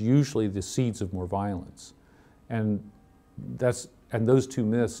brings usually the seeds of more violence. And those two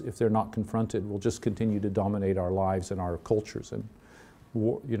myths, if they're not confronted, will just continue to dominate our lives and our cultures. And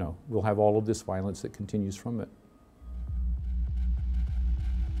we'll have all of this violence that continues from it.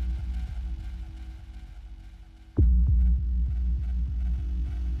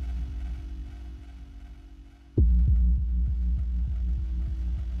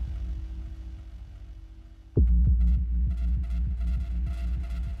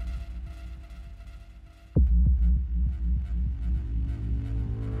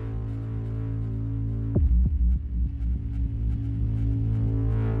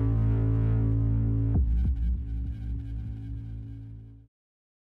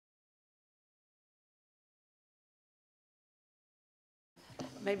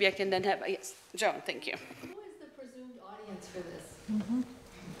 Maybe I can then have, yes, Joan, thank you. Who is the presumed audience for this? Mm-hmm.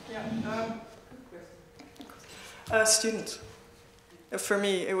 Yeah, students. For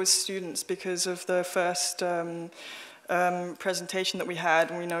me, it was students because of the first presentation that we had,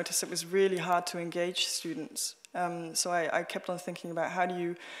 and we noticed it was really hard to engage students. So I kept on thinking about how do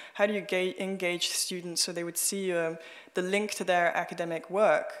you engage students so they would see the link to their academic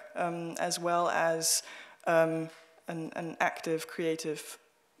work as well as an active, creative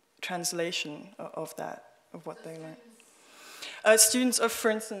translation of what they learn. Students of, for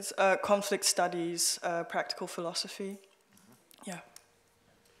instance, conflict studies, practical philosophy. Yeah.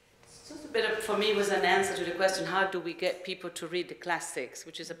 Just a bit of, for me, was an answer to the question, how do we get people to read the classics,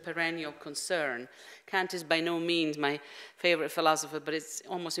 which is a perennial concern. Kant is by no means my favorite philosopher, but it's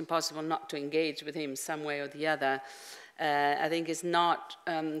almost impossible not to engage with him some way or the other. I think it's not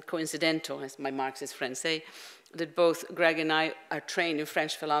coincidental, as my Marxist friends say, that both Gregg and I are trained in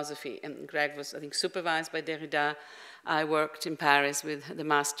French philosophy, and Gregg was, I think, supervised by Derrida. I worked in Paris with the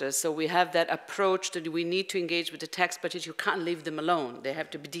masters, so we have that approach that we need to engage with the text, but you can't leave them alone. They have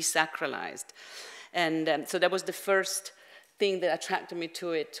to be desacralized. And so that was the first thing that attracted me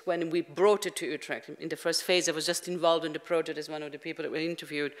to it when we brought it to Utrecht. In the first phase, I was just involved in the project as one of the people that were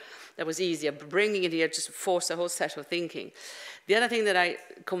interviewed. That was easier. Bringing it here just forced a whole set of thinking. The other thing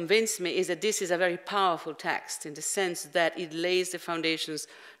that convinced me is that this is a very powerful text in the sense that it lays the foundations,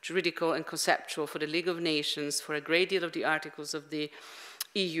 juridical and conceptual, for the League of Nations, for a great deal of the articles of the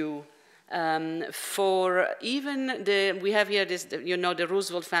EU, for even we have here this, the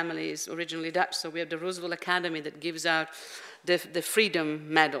Roosevelt family is originally Dutch, so we have the Roosevelt Academy that gives out the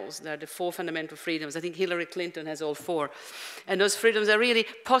freedom medals. They're the 4 fundamental freedoms. I think Hillary Clinton has all 4. And those freedoms are really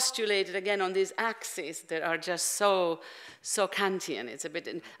postulated, again, on these axes that are just so Kantian. It's a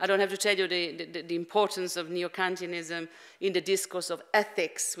bit, I don't have to tell you the importance of neo-Kantianism in the discourse of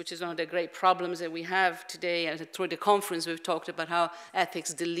ethics, which is one of the great problems that we have today. And through the conference, we've talked about how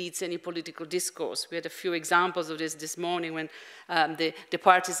ethics deletes any political discourse. We had a few examples of this morning when the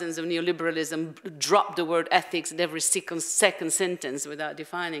partisans of neoliberalism dropped the word ethics in every second sentence without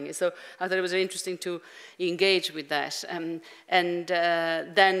defining it. So I thought it was very interesting to engage with that. And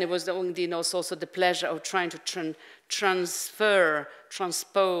then it was also the pleasure of trying to transpose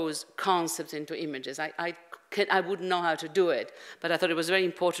concepts into images. I wouldn't know how to do it, but I thought it was very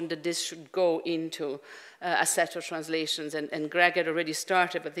important that this should go into a set of translations. And Gregg had already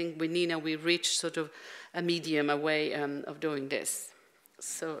started, but I think with Nina we reached sort of a medium, a way of doing this.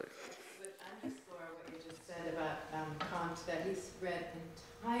 So. But underscore what you just said about Kant, that he's read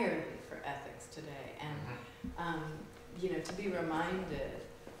entirely for ethics today, and you know, to be reminded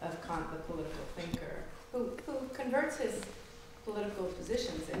of Kant, the political thinker, who converts his political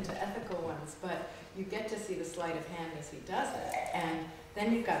positions into ethical ones, but you get to see the sleight of hand as he does it, and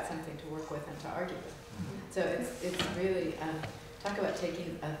then you've got something to work with and to argue with. So it's really, talk about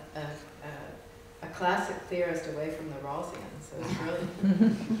taking a classic theorist away from the Rawlsians, so it's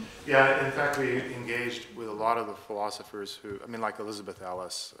brilliant. Yeah, in fact, we engaged with a lot of the philosophers who, I mean, like Elizabeth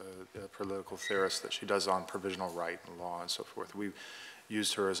Ellis, a political theorist that she does on provisional right and law and so forth. We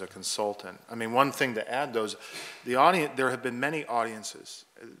used her as a consultant. I mean, one thing to add, though, is the audience, there have been many audiences.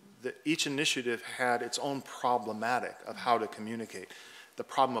 Each initiative had its own problematic of how to communicate. The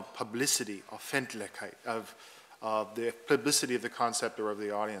problem of publicity, Offentlichkeit, of the publicity of the concept or of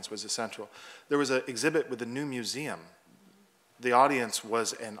the audience was essential. There was an exhibit with the new museum. The audience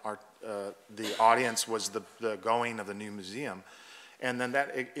was the going of the new museum, and then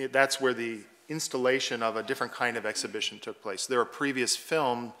that's where the installation of a different kind of exhibition took place. There are previous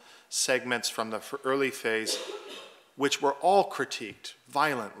film segments from the early phase which were all critiqued,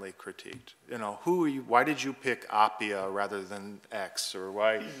 violently critiqued. You know, why did you pick Appia rather than X, or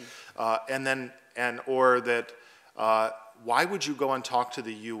why, why would you go and talk to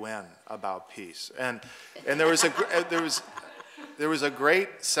the UN about peace? And there was a great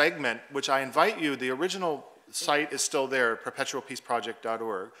segment which I invite you. The original site is still there,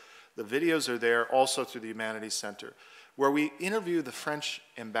 perpetualpeaceproject.org. The videos are there also through the Humanities Center, where we interviewed the French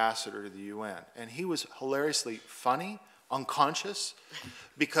ambassador to the UN, and he was hilariously funny, unconscious,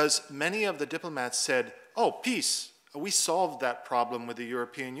 because many of the diplomats said, "Oh, peace, we solved that problem with the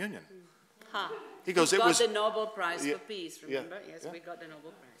European Union." He goes, we got the Nobel Prize for peace, remember? Yes, we got the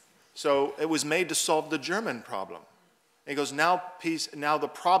Nobel Prize. So it was made to solve the German problem. He goes, now the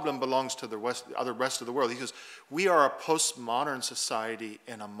problem belongs to the rest of the world. He goes, we are a postmodern society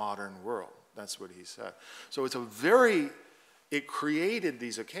in a modern world. That's what he said. So it created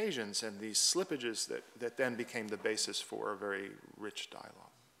these occasions and these slippages that then became the basis for a very rich dialogue.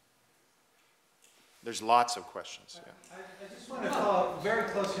 There's lots of questions. Yeah. I just want to follow up very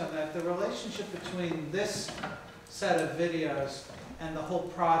closely on that. The relationship between this set of videos and the whole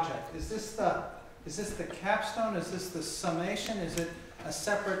project. Is this the capstone? Is this the summation? Is it a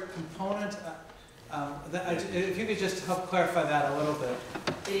separate component? If you could just help clarify that a little bit.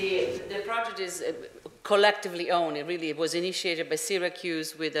 The project is collectively owned. It was initiated by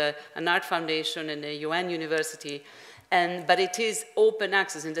Syracuse with an art foundation and a UN university. But it is open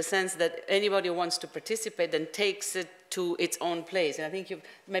access in the sense that anybody who wants to participate then takes it to its own place. And I think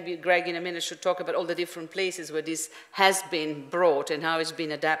maybe Gregg in a minute should talk about all the different places where this has been brought and how it's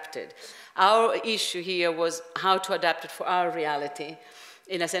been adapted. Our issue here was how to adapt it for our reality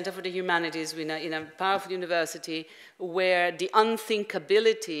in a Center for the Humanities, in a powerful university where the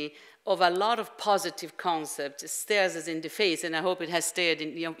unthinkability of a lot of positive concepts stares us in the face, and I hope it has stared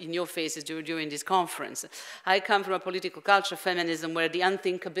in your faces during this conference. I come from a political culture feminism where the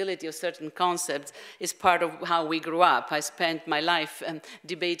unthinkability of certain concepts is part of how we grew up. I spent my life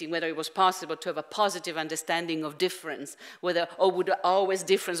debating whether it was possible to have a positive understanding of difference, would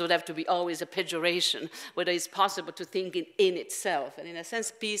difference would have to be always a pejoration, whether it's possible to think in itself. And in a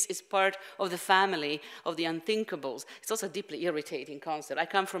sense, peace is part of the family of the unthinkables. It's also a deeply irritating concept. I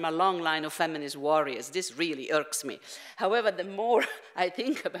come from a long line of feminist warriors. This really irks me. However, the more I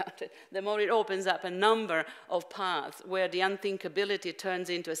think about it, the more it opens up a number of paths where the unthinkability turns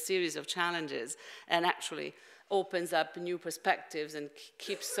into a series of challenges and actually opens up new perspectives and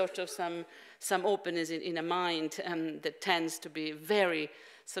keeps sort of some some openness in a mind that tends to be very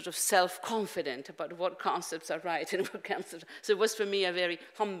sort of self-confident about what concepts are right and what concepts. So it was for me a very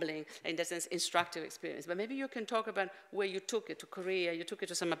humbling, in that sense, instructive experience. But maybe you can talk about where you took it to Korea. You took it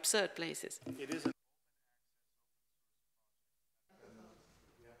to some absurd places.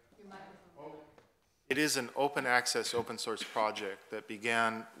 It is an open access, open source project that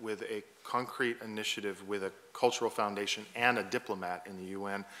began with a concrete initiative with a cultural foundation and a diplomat in the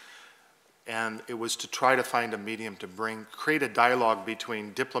UN. And it was to try to find a medium to create a dialogue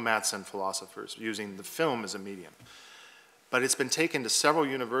between diplomats and philosophers using the film as a medium. But it's been taken to several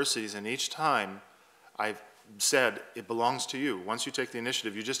universities, and each time I've said, it belongs to you. Once you take the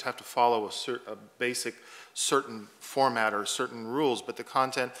initiative, you just have to follow a basic certain format or certain rules, but the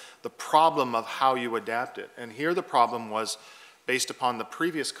content, the problem of how you adapt it. And here the problem was based upon the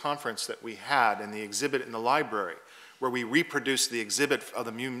previous conference that we had and the exhibit in the library, where we reproduced the exhibit of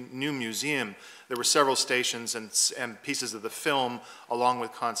the new museum. There were several stations and pieces of the film along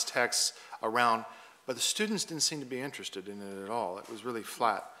with Kant's texts around, but the students didn't seem to be interested in it at all. It was really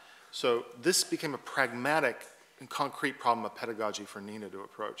flat. So this became a pragmatic and concrete problem of pedagogy for Nina to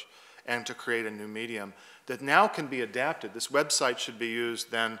approach and to create a new medium that now can be adapted. This website should be used,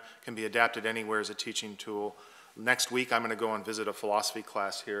 then can be adapted anywhere as a teaching tool. Next week I'm going to go and visit a philosophy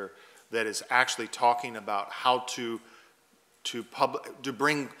class here that is actually talking about how to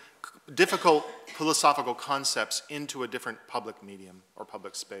bring difficult philosophical concepts into a different public medium or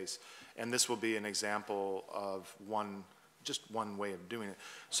public space. And this will be an example of just one way of doing it.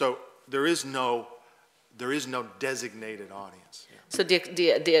 So there is no designated audience. Yeah. So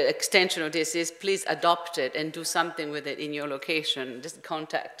the extension of this is please adopt it and do something with it in your location. Just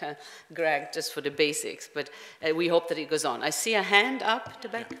contact Greg just for the basics, but we hope that it goes on. I see a hand up the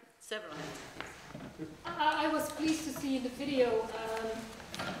back. Yeah. Several hands. I was pleased to see in the video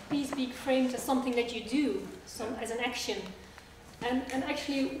peace being framed as something that you do, as an action. And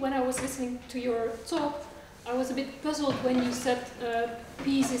actually, when I was listening to your talk, I was a bit puzzled when you said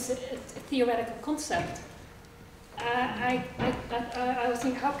peace is a theoretical concept. I was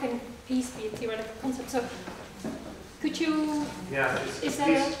thinking, how can peace be a theoretical concept? So, could you? Yeah,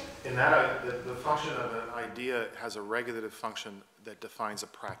 the function of an idea has a regulative function that defines a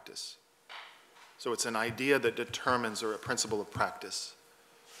practice. So it's an idea that determines or a principle of practice,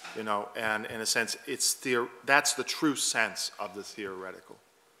 you know, and in a sense, that's the true sense of the theoretical.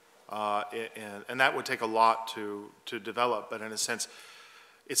 And that would take a lot to develop, but in a sense,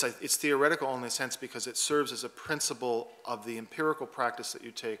 it's theoretical in a sense because it serves as a principle of the empirical practice that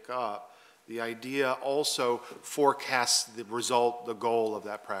you take up. The idea also forecasts the result, the goal of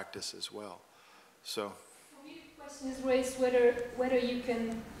that practice as well. So, for me, the question is raised whether you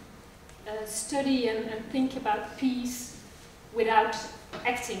can study and think about peace without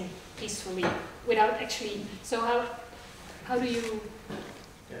acting peacefully, without actually. So how do you?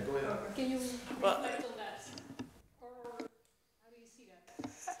 Yeah, go ahead. Can you reflect on that? Or how do you see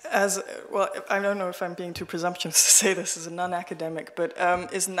that? I don't know if I'm being too presumptuous to say this as a non-academic, but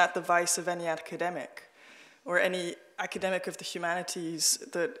isn't that the vice of any academic? Or any academic of the humanities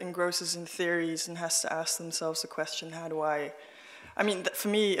that engrosses in theories and has to ask themselves the question, how do I mean, for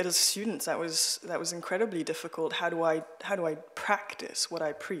me, as students, that was incredibly difficult. How do I practice what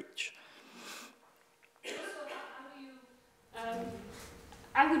I preach? So how do you?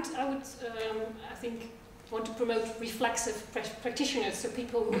 I think, want to promote reflexive practitioners, so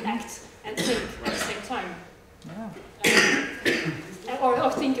people who act and think at the same time. Yeah.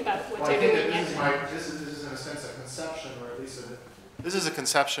 Or think about what they're doing. This is in a sense a conception, or at least this is a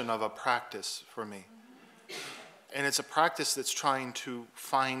conception of a practice for me. And it's a practice that's trying to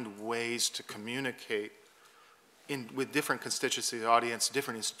find ways to communicate with different constituencies of the audience,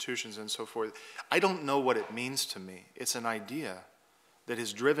 different institutions, and so forth. I don't know what it means to me. It's an idea that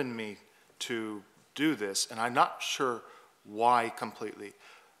has driven me to do this, and I'm not sure why completely.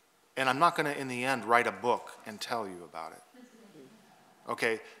 And I'm not going to, in the end, write a book and tell you about it.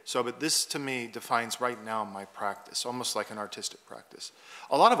 Okay, so, but this to me defines right now my practice, almost like an artistic practice.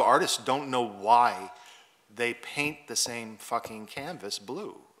 A lot of artists don't know why they paint the same fucking canvas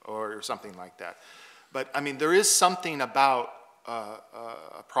blue or something like that. But I mean, there is something about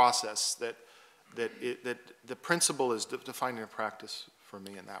a process that the principle is defining a practice for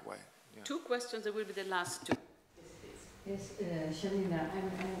me in that way. Yeah. Two questions, that will be the last two. Yes, Janina,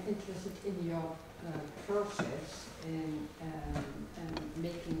 I'm interested in your process in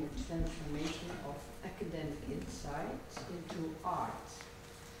making a transformation of academic insights into art,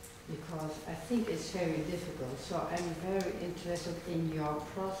 because I think it's very difficult. So I'm very interested in your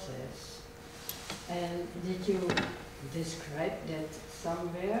process. And did you describe that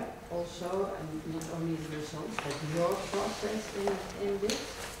somewhere also, and not only the results, but your process in this?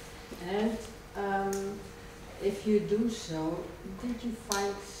 And if you do so, did you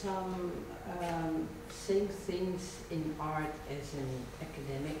find some same things in art as in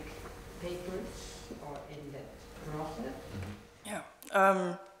academic papers or in that process? Yeah.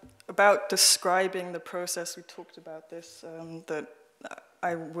 About describing the process, we talked about this, that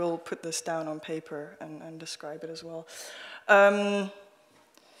I will put this down on paper and describe it as well.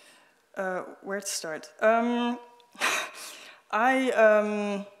 Where to start?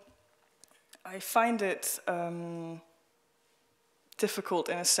 I find it difficult,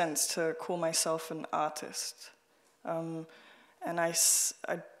 in a sense, to call myself an artist. And I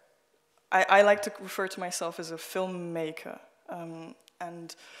like to refer to myself as a filmmaker. And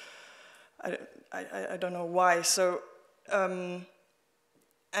I don't know why. So, and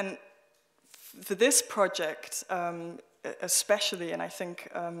for this project, especially, and I think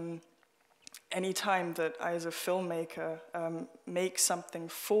any time that I, as a filmmaker, make something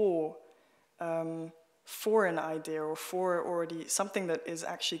for an idea or for already something that is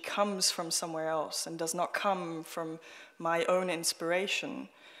actually comes from somewhere else and does not come from my own inspiration,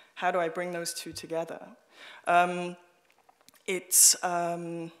 how do I bring those two together? I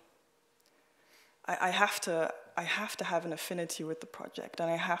have to have an affinity with the project, and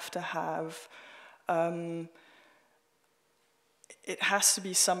I have to have. It has to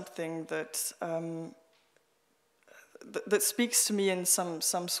be something that that speaks to me in some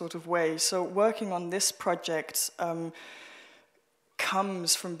sort of way. So working on this project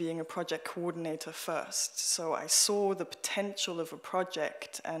comes from being a project coordinator first. So I saw the potential of a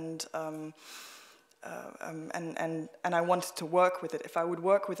project, and I wanted to work with it. If I would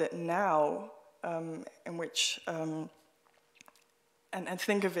work with it now, in which and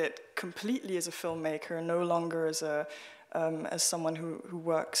think of it completely as a filmmaker, and no longer as someone who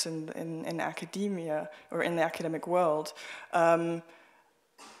works in academia or in the academic world,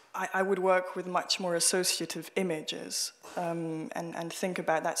 I would work with much more associative images and think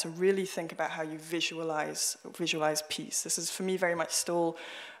about that. So really think about how you visualize peace. This is for me very much still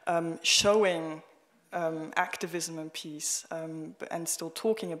showing activism and peace, and still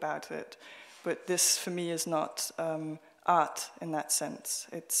talking about it. But this for me is not art in that sense.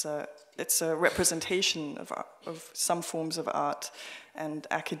 It's a representation of some forms of art and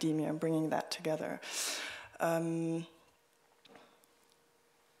academia, and bringing that together.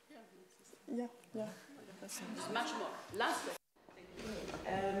 Yeah. Much more. Last question.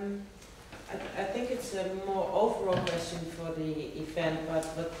 I think it's a more overall question for the event, but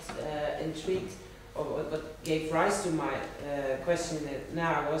what intrigued or what gave rise to my question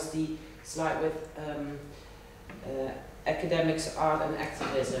now was the slide with academics, art and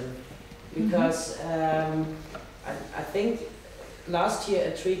activism, because I think last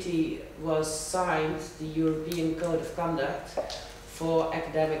year a treaty was signed, the European Code of Conduct for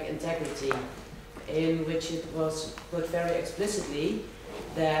Academic Integrity, in which it was put very explicitly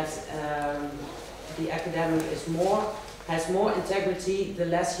that the academic has more integrity the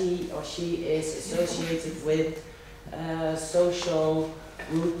less he or she is associated with social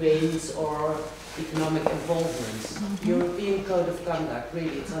groupings or economic involvement. European Code of Conduct,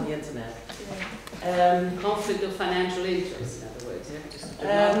 really, it's on the internet. Conflict of financial interest, in other words.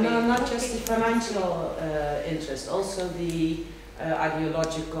 No, not just the financial interest, also the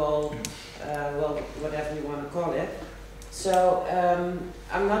ideological, well, whatever you want to call it. So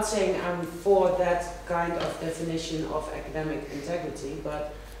I'm not saying I'm for that kind of definition of academic integrity,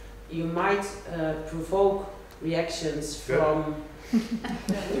 but you might provoke reactions from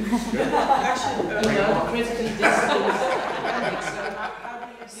actually, the critically distant academics. So how do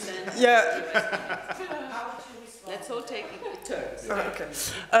you sense? Let's all take it turns. Okay.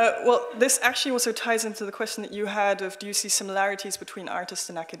 Well, this actually also ties into the question that you had of, do you see similarities between artists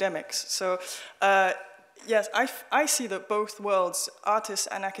and academics? So, yes, I see that both worlds, artists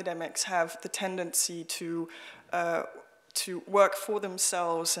and academics, have the tendency to work for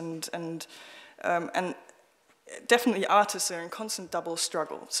themselves, and definitely artists are in constant double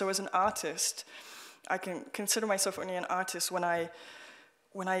struggle. So as an artist, I can consider myself only an artist when I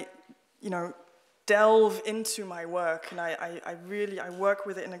delve into my work, and I work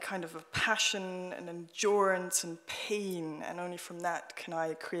with it in a kind of a passion and endurance and pain, and only from that can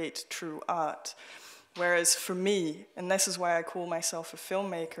I create true art. Whereas for me, and this is why I call myself a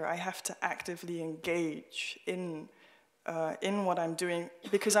filmmaker, I have to actively engage in what I'm doing,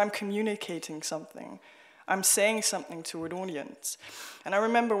 because I'm communicating something. I'm saying something to an audience. And I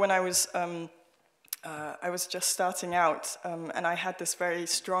remember when I was I was just starting out, and I had this very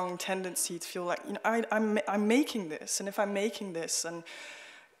strong tendency to feel like, you know, I'm making this, and if I'm making this, and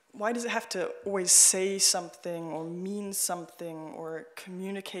why does it have to always say something or mean something or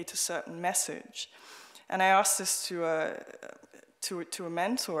communicate a certain message? And I asked this to a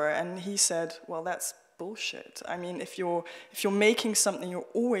mentor, and he said, well, that's bullshit. I mean, if you're making something, you're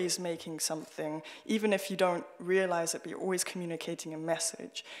always making something, even if you don't realize it, but you're always communicating a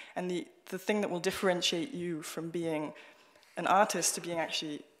message. And the thing that will differentiate you from being an artist to being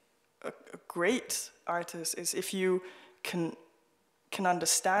actually a great artist is if you can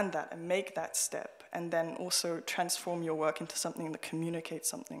understand that and make that step, and then also transform your work into something that communicates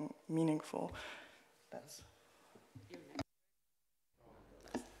something meaningful. That's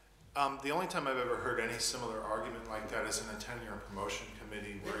the only time I've ever heard any similar argument like that is in a tenure and promotion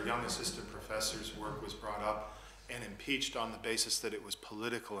committee where young assistant professors' work was brought up and impeached on the basis that it was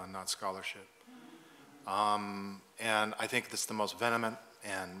political and not scholarship. And I think that's the most vehement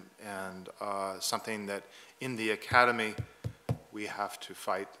and something that in the academy we have to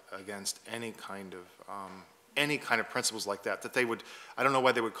fight against any kind of principles like that. That they would, I don't know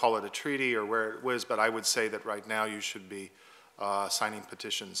why they would call it a treaty or where it was, but I would say that right now you should be signing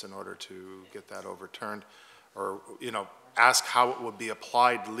petitions in order to get that overturned, or ask how it would be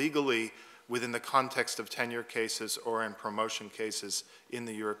applied legally within the context of tenure cases or in promotion cases in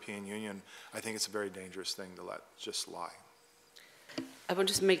the European Union. I think it's a very dangerous thing to let just lie. I want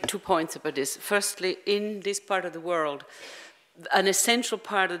to make 2 points about this. Firstly, in this part of the world, an essential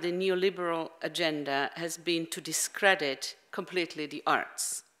part of the neoliberal agenda has been to discredit completely the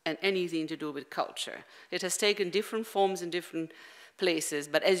arts and anything to do with culture. It has taken different forms in different places,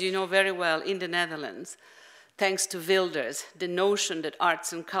 but as you know very well, in the Netherlands, thanks to Wilders, the notion that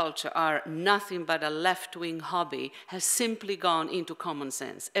arts and culture are nothing but a left-wing hobby has simply gone into common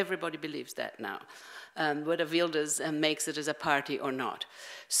sense. Everybody believes that now, whether Wilders makes it as a party or not.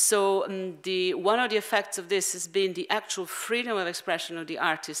 So one of the effects of this has been the actual freedom of expression of the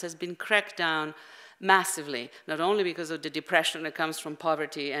artists has been cracked down massively, not only because of the depression that comes from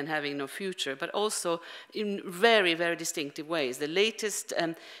poverty and having no future, but also in very, very distinctive ways. The latest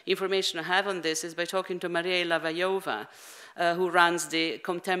information I have on this is by talking to Maria Lavajova, who runs the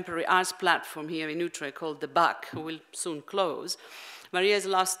contemporary arts platform here in Utrecht called The Buck, who will soon close. Maria has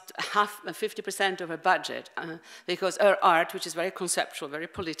lost 50% of her budget because her art, which is very conceptual, very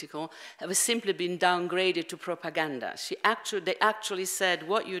political, has simply been downgraded to propaganda. They actually said,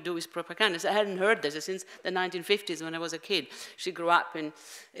 what you do is propaganda. So I hadn't heard this since the 1950s when I was a kid. She grew up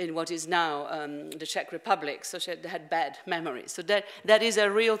in what is now the Czech Republic, so she had bad memories. So that is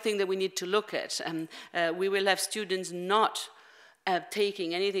a real thing that we need to look at. We will have students not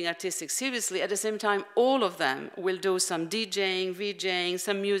taking anything artistic seriously. At the same time, all of them will do some DJing, VJing,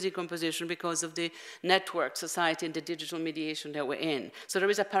 some music composition because of the network society and the digital mediation that we're in. So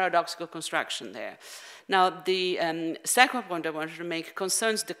there is a paradoxical construction there. Now, the second point I wanted to make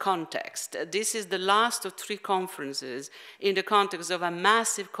concerns the context. This is the last of 3 conferences in the context of a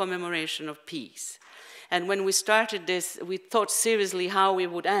massive commemoration of peace. And when we started this, we thought seriously how we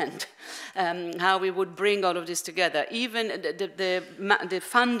would end, how we would bring all of this together. Even the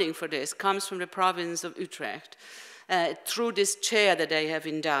funding for this comes from the province of Utrecht through this chair that they have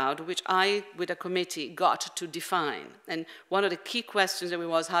endowed, which I, with a committee, got to define. And one of the key questions that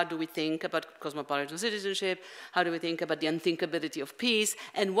was, how do we think about cosmopolitan citizenship? How do we think about the unthinkability of peace?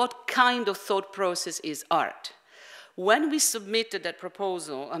 And what kind of thought process is art? When we submitted that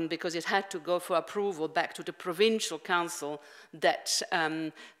proposal, because it had to go for approval back to the provincial council that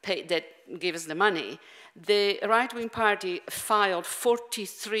gave us the money, the right-wing party filed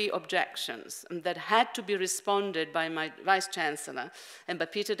 43 objections that had to be responded by my vice-chancellor and by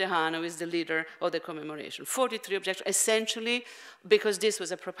Peter De Haan, who is the leader of the commemoration. 43 objections, essentially because this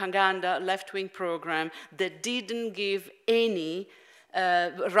was a propaganda left-wing program that didn't give any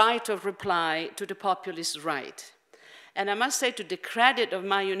right of reply to the populist right. And I must say, to the credit of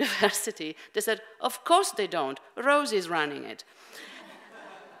my university, they said, of course they don't. Rose is running it.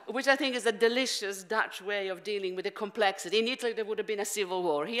 Which I think is a delicious Dutch way of dealing with the complexity. In Italy, there would have been a civil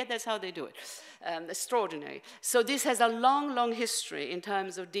war. Here, that's how they do it. Extraordinary. So this has a long, long history in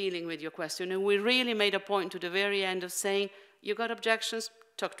terms of dealing with your question. And we really made a point to the very end of saying, you got objections?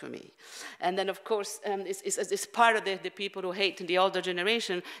 Talk to me. And then, of course, it's part of the people who hate the older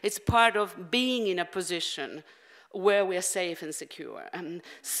generation. It's part of being in a position where we are safe and secure. And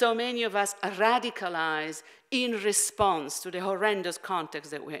so many of us are radicalized in response to the horrendous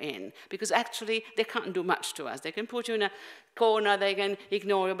context that we're in, because actually they can't do much to us. They can put you in a corner, they can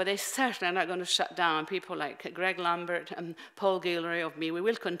ignore you, but they certainly are not going to shut down people like Gregg Lambert and Paul Gilroy of me. We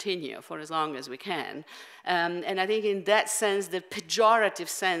will continue for as long as we can. And I think in that sense, the pejorative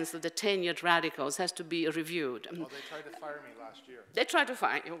sense of the tenured radicals has to be reviewed. Well, they tried to fire me last year. They tried to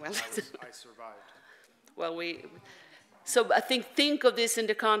fire you. Well, I survived. Well, so I think of this in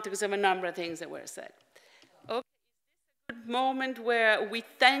the context of a number of things that were said. Okay, is this a good moment where we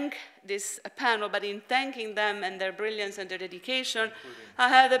thank this panel, but in thanking them and their brilliance and their dedication, I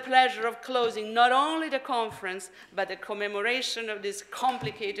have the pleasure of closing not only the conference, but the commemoration of this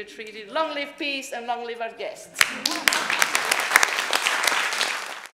complicated treaty. Long live peace and long live our guests.